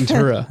Ace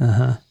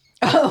Ventura.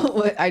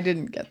 Oh, I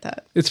didn't get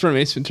that. It's from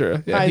Ace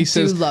Ventura. Yeah, I he do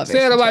says, love "Stay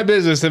Ace out of my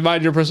business and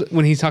mind your person."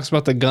 When he talks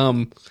about the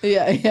gum,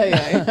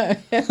 Yeah.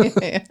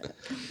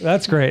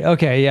 That's great.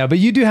 Okay, yeah, but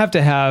you do have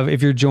to have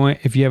if you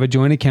have a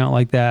joint account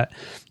like that,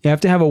 you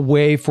have to have a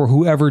way for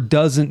whoever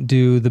doesn't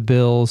do the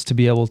bills to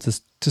be able to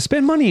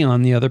spend money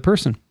on the other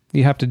person.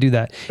 You have to do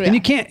that. Yeah. And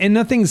you can't, and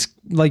nothing's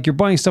like you're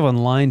buying stuff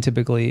online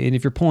typically. And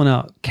if you're pulling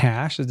out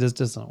cash, it just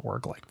doesn't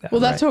work like that. Well,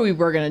 that's what we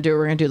were going to do.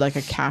 We're going to do like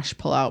a cash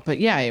pullout. But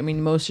yeah, I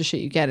mean, most of the shit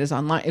you get is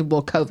online.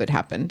 Well, COVID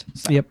happened.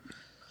 So. Yep.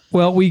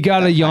 Well, we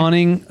got a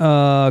yawning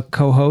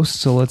co-host,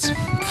 so let's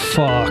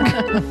fuck.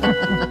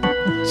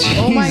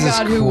 Oh my Jesus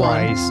God, who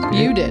Christ, won?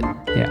 dude. You did.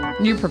 Yeah,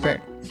 You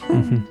prepared.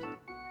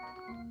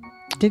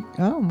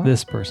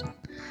 this person.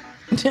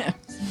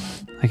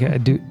 Okay,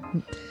 do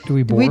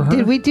we bore her?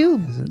 Did we do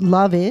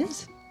Love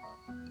Is?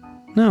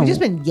 No. We've just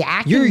been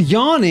yakking. You're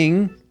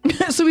yawning,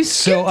 So we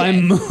skipped so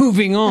I'm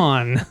moving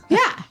on.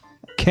 Yeah.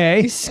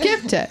 Okay. We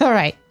skipped it. All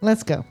right,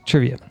 let's go.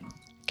 Trivia.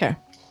 Okay.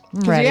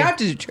 Because Ready. we have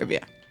to do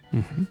trivia.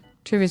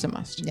 Trivia's a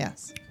must.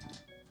 Yes.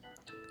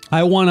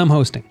 I won. I'm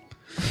hosting.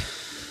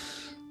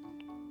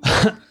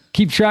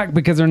 Keep track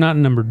because they're not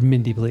numbered.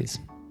 Mindy, please.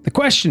 The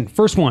question,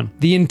 first one.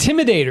 The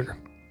Intimidator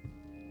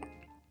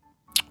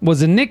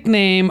was a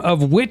nickname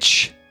of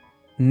which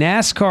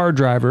NASCAR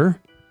driver?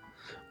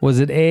 Was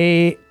it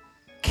A.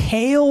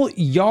 Cale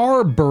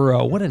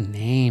Yarborough? What a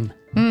name.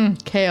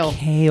 Kale.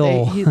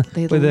 Kale.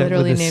 They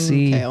literally named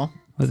him Kale.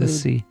 With a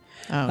C.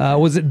 Oh, okay.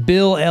 Was it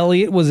Bill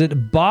Elliott? Was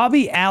it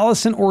Bobby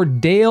Allison or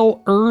Dale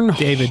Earnhardt?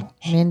 David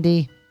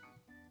Mindy.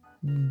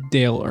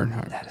 Dale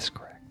Earnhardt. That is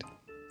correct.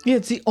 Yeah,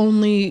 it's the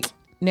only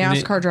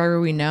NASCAR driver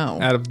we know.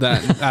 Out of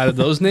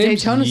those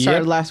names, Daytona yep.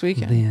 started last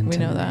weekend. The We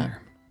know that.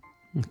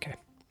 Intimidator. Okay.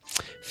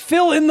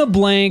 Fill in the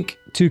blank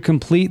to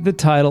complete the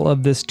title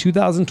of this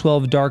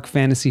 2012 dark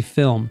fantasy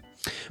film.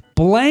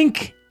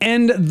 Blank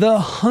and the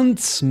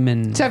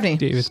Huntsman. Stephanie.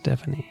 David.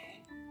 Stephanie.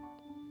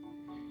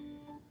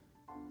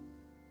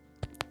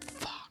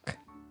 Fuck.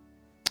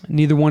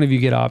 Neither one of you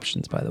get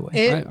options, by the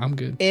way. I'm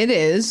good. It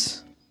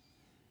is.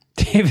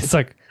 David's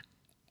like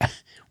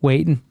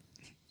waiting.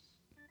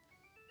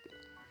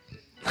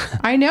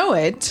 I know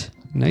it.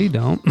 No, you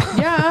don't.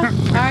 Yeah,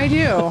 I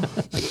do.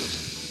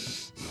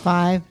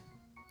 5,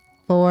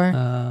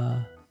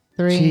 4,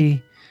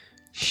 3.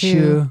 She,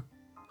 two,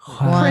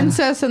 one.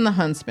 Princess and the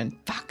Huntsman.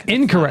 Fuck. that's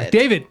Incorrect. not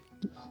it. David.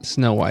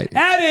 Snow White.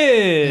 That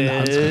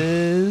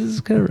is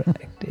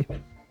correct,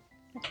 David.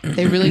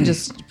 They really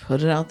just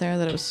put it out there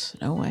that it was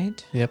Snow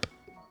White. Yep.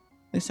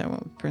 At least I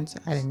went with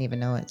Princess. I didn't even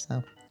know it,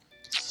 so.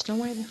 Snow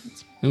White and the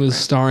Huntsman. It was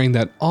starring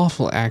that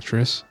awful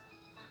actress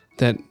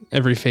that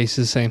every face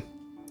is the same.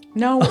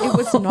 No, it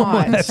was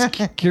not.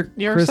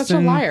 You're such a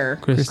liar.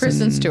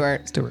 Kristen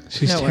Stewart.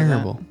 She's No, it wasn't.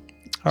 terrible.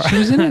 She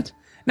was in it.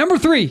 Number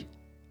 3.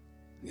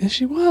 Yes,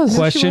 she was.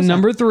 Question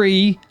number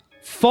 3.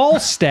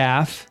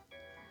 Falstaff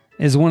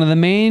is one of the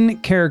main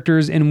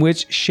characters in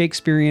which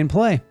Shakespearean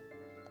play?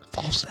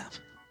 Falstaff.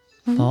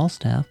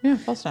 Falstaff. Yeah,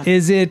 Falstaff.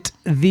 Is it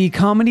The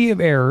Comedy of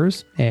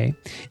Errors? A.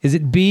 Is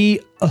it B.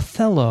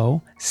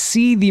 Othello?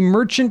 C. The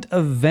Merchant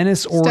of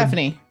Venice? Or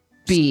Stephanie.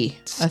 B.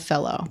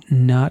 Othello.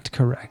 Not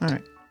correct. All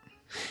right.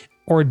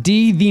 Or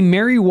D. The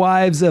Merry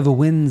Wives of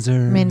Windsor?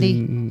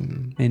 Mindy.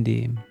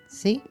 Mindy.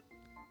 See?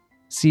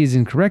 C is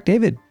incorrect.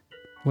 David.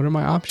 What are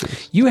my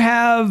options? You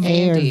have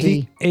A or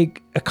D.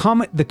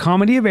 The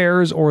Comedy of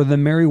Errors or The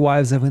Merry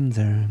Wives of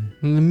Windsor.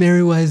 The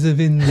Merry Wives of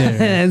Windsor.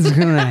 That's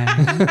correct.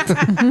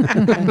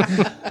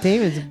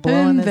 David's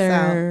blowing this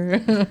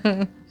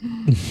out.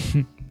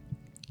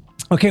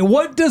 Okay,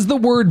 what does the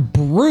word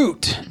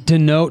brute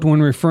denote when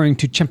referring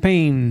to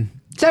champagne?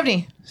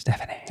 Stephanie.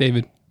 Stephanie.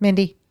 David.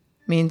 Mindy.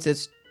 Means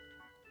it's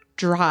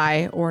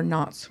dry or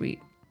not sweet.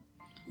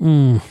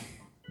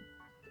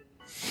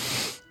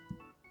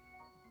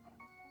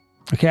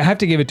 Okay, I have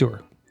to give it to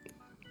her.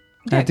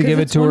 I have to 'cause give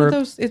it it's to one her. of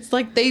those, it's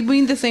like they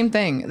mean the same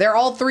thing. They're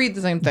all three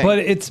the same thing. But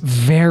it's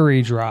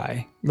very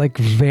dry. Like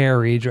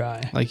very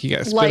dry. Like you got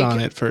to spit Like- on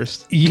it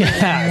first.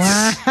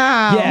 Yes.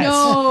 Wow. Yes.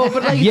 no,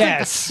 but like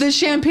Yes. the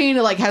champagne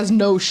like has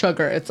no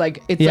sugar. It's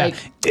like Yeah. like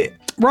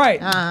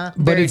Right. Uh-huh.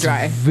 But Very it's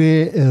dry.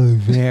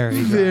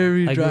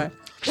 very dry. dry.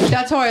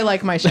 That's how I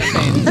like my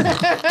champagne.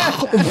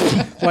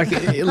 like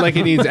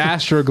it needs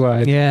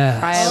Astroglide. Yeah.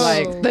 I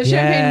like the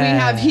champagne we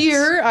have Yes.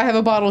 here. I have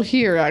a bottle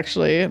here,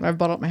 actually. I've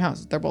bought it at my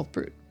house. They're both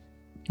brut.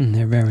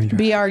 They're very dry.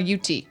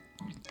 BRUT.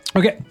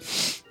 Okay.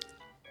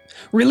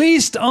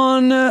 Released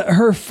on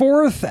her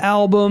fourth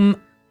album,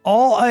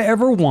 All I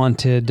Ever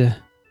Wanted,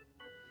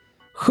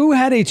 who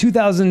had a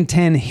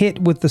 2010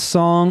 hit with the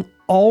song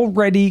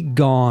Already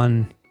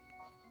Gone?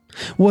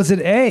 Was it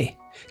A,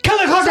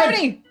 Kelly Clarkson?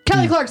 Stephanie!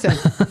 Kelly Clarkson.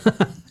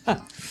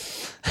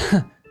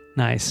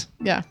 Nice.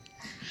 Yeah.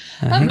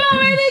 I'm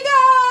already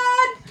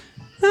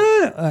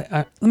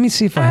gone. Let me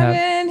see if I I've have.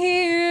 been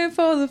here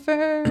for the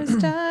first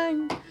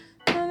time.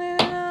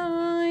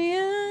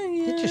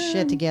 Get your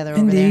shit together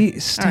over Mindy, there.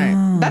 All stop.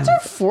 right. That's our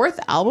fourth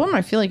album.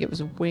 I feel like it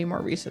was way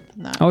more recent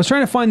than that. I was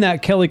trying to find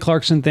that Kelly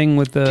Clarkson thing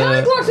with the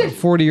Kelly Clarkson!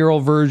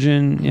 40-year-old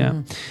virgin.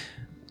 Yeah.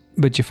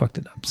 But you fucked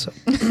it up, so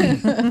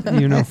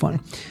you're no fun.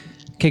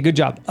 Okay, good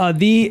job.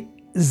 The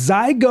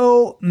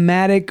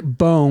zygomatic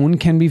bone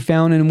can be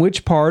found in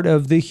which part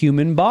of the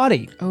human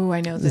body? Oh,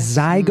 I know this.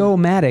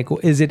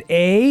 Zygomatic. Is it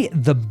A,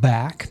 the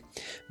back,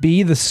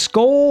 B, the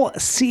skull,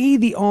 C,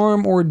 the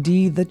arm, or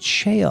D, the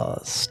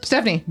chest?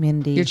 Stephanie.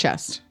 Mindy. Your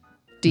chest.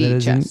 D, That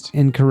is chest.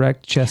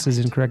 incorrect. Chest is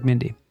incorrect,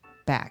 Mindy.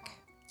 Back.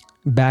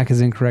 Back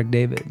is incorrect,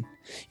 David.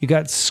 You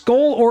got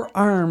skull or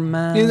arm?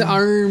 In the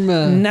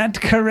arm. Not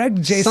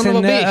correct, Jason. Son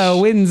of a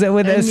bitch. Wins it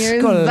with a And you're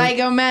skull.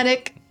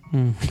 zygomatic.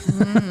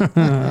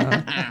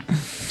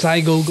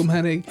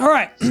 Zygomatic. All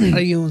right. Are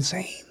you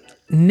insane?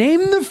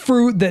 Name the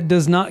fruit that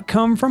does not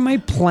come from a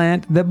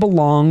plant that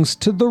belongs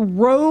to the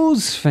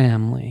rose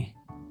family.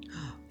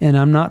 And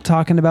I'm not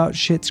talking about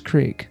Schitt's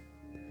Creek.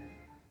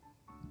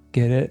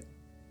 Get it?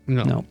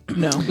 No.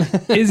 No.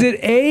 Is it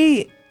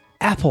A,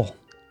 apple,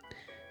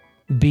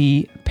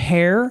 B,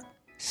 pear,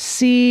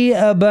 C,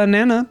 a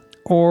banana,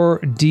 or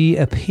D,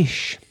 a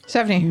peach?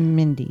 Stephanie.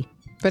 Mindy.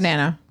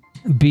 Banana.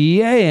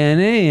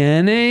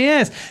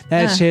 Bananas.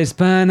 That's just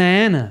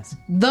bananas.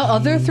 The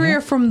other three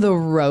are from the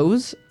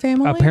rose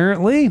family?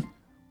 Apparently.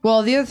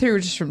 Well, the other three were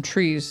just from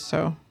trees,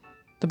 so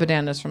the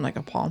banana's from like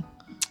a palm.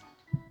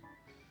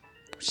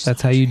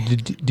 That's how you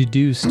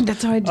deduced.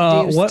 That's how I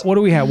deduced. What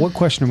do we have? What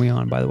question are we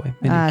on, by the way?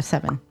 Mindy?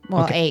 7.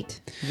 Well,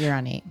 8. You're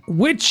on 8.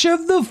 Which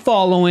of the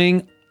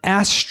following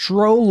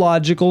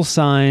astrological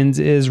signs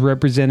is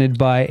represented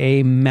by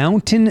a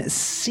mountain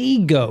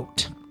sea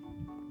goat?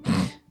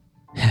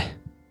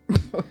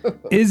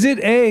 Is it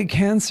A,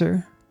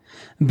 Cancer,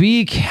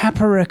 B,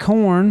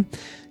 Capricorn,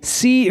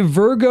 C,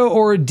 Virgo,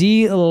 or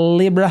D,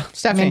 Libra?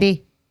 Stephanie.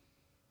 Mindy.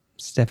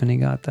 Stephanie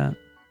got that.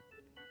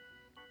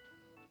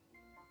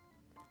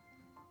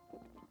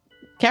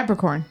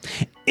 Capricorn.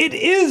 It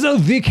is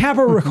the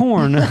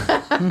Capricorn.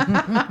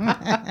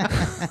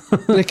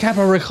 The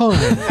Capricorn.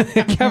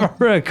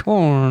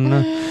 Capricorn.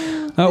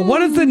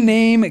 What is the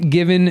name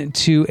given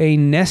to a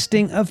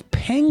nesting of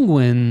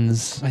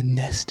penguins? A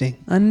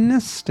nesting. A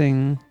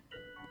nesting.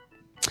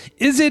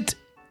 Is it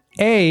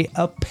A,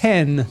 a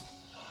pen,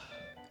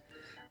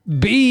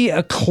 B,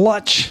 a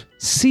clutch,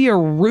 C, a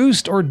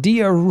roost, or D,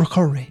 a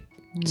rookery?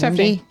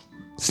 Stephanie.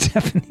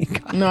 Stephanie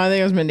got it. No, I think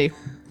it was Mindy.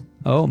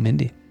 Oh,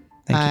 Mindy.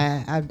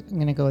 Thank you. I'm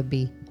going to go with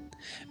B.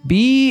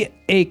 B,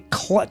 a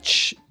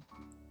clutch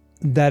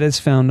that is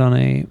found on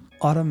a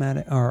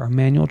automatic or a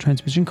manual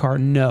transmission car.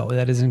 No,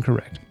 that is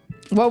incorrect.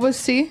 What was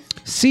C?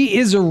 C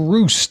is a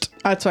roost.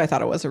 That's why I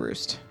thought it was a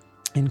roost.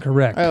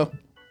 Incorrect. Oh.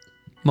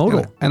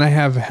 Modal. And I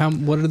have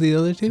what are the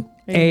other two?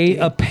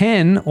 A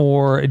pen,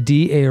 or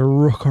D, a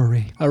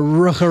rookery. A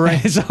rookery.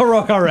 It's a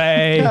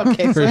rookery.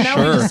 Okay, so now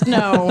we sure. just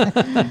know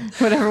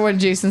whatever one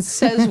Jason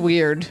says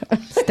weird.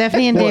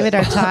 Stephanie and David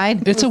are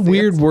tied. It's a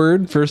weird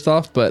word, first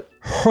off, but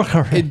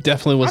it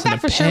definitely I wasn't thought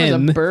a for sure it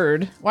pen. was a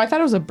bird. Well, I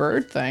thought it was a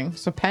bird thing.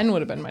 So pen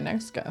would have been my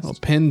next guess. Well,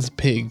 pens,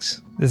 pigs.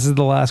 This is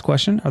the last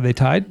question. Are they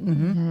tied?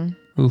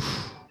 Mm-hmm.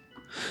 Oof.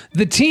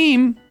 The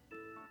team,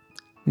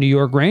 New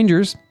York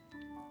Rangers,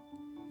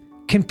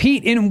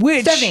 compete in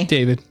which? Stephanie.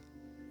 David.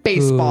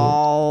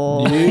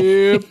 Baseball.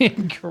 Yep.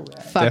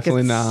 Fuck,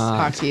 Definitely it's not.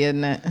 hockey,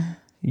 isn't it?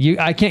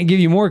 I can't give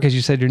you more because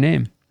you said your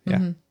name.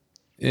 Yeah.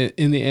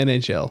 In the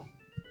NHL.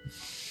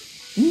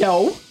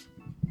 No.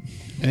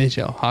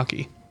 NHL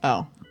hockey.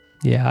 Oh.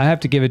 Yeah, I have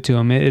to give it to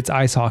him. It's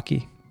ice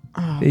hockey.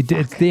 It's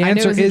the I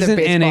knew it answer was either isn't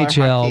baseball or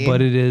NHL, hockey.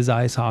 but it is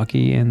ice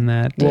hockey in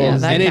that. Well,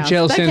 that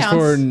NHL counts. That stands counts.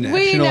 for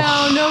We National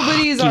know.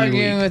 Nobody's Hockey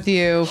arguing League. with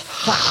you.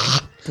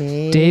 Fuck.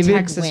 David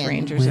Texas wins.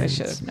 Rangers, I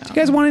should have Do you known.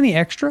 guys want any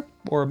extra,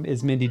 or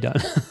is Mindy done?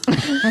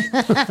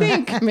 I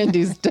think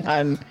Mindy's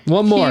done.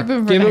 One more. Keep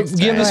him for Give, next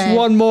give time. us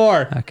one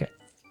more. Okay.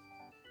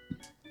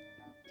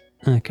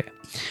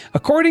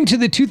 According to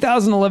the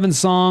 2011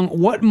 song,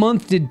 what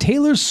month did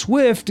Taylor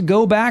Swift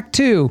go back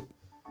to?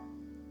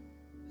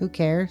 Who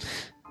cares?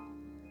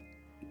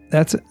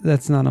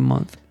 That's not a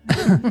month.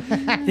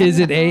 Is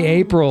it A,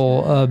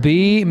 April,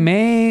 B,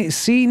 May,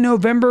 C,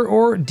 November,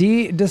 or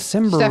D,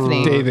 December?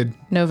 Stephanie. David.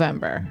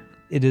 November.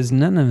 It is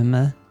none of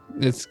them.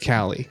 It's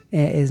Cali.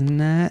 It is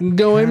not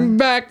Going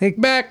back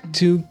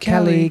to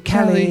Cali.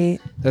 Cali.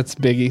 That's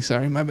Biggie.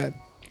 Sorry, my bad.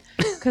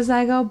 Because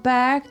I go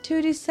back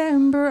to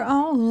December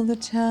all the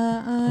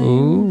time.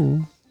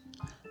 Ooh.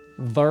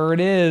 There it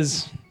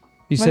is.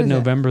 You said is it?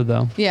 November,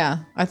 though. Yeah,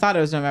 I thought it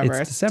was November.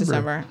 It's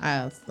December.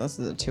 Those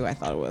are the two I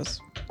thought it was.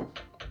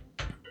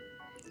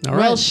 All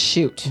Well, right.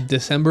 shoot.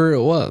 December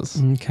it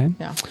was. Okay.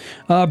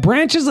 Yeah.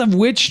 Branches of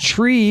which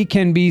tree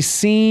can be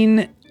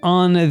seen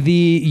on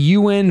the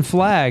UN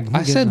flag?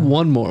 I said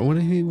one more. What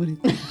do you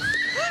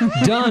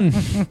Done.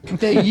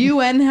 The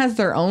UN has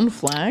their own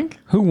flag?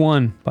 Who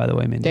won, by the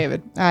way, Mindy?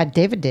 David.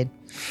 David did.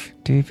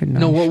 David.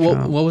 No, nice what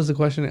job. was the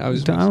question? I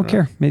was. I don't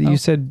care. You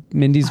said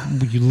Mindy's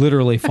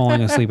literally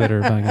falling asleep at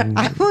her fucking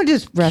I'm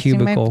just resting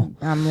cubicle.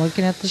 I'm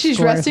looking at the She's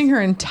scores. resting her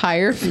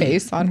entire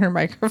face on her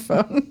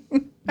microphone.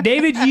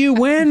 David, you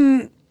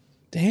win.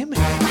 Damn it.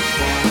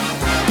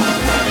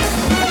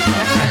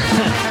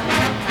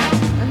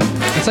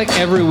 It's like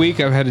every week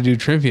I've had to do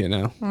trivia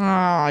now.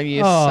 Oh,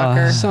 you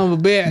sucker. Son of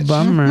a bitch.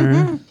 Bummer.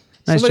 Nice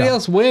Somebody job.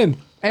 else win.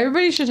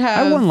 Everybody should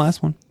have I won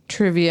last one.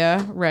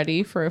 trivia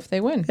ready for if they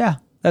win. Yeah.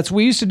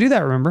 We used to do that,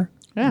 remember?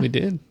 Yeah. We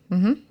did.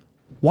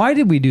 Why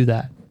did we do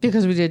that?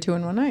 Because we did 2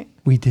 in one night.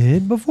 We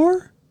did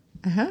before?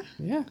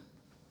 Yeah.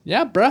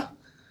 Yeah, bruh.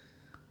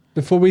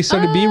 Before we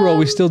started B-roll,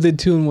 we still did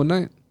 2 in one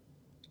night.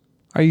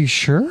 Are you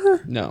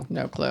sure? No.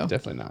 No clue.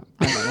 Definitely not.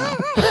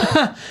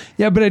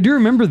 Yeah, but I do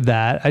remember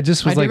that. I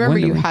just was I do like, remember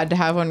when did you we- had to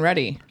have one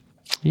ready.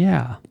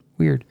 Yeah,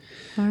 weird.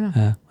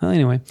 Well,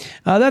 anyway,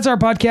 that's our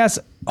podcast.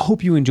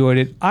 Hope you enjoyed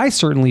it. I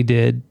certainly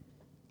did.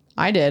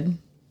 I did.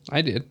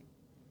 I did.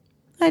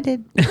 I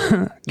did.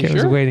 I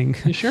was waiting.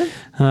 You sure?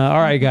 All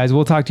right, guys.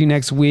 We'll talk to you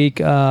next week.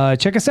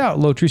 Check us out,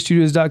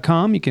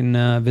 lowtreestudios.com. You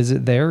can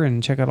visit there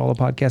and check out all the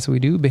podcasts that we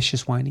do.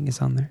 Vicious Whining is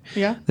on there.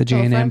 Yeah. The Tell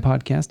a J&M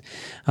friend. podcast.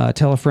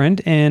 Tell a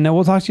friend. And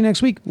we'll talk to you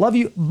next week. Love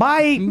you.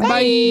 Bye.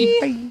 Bye.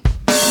 Bye.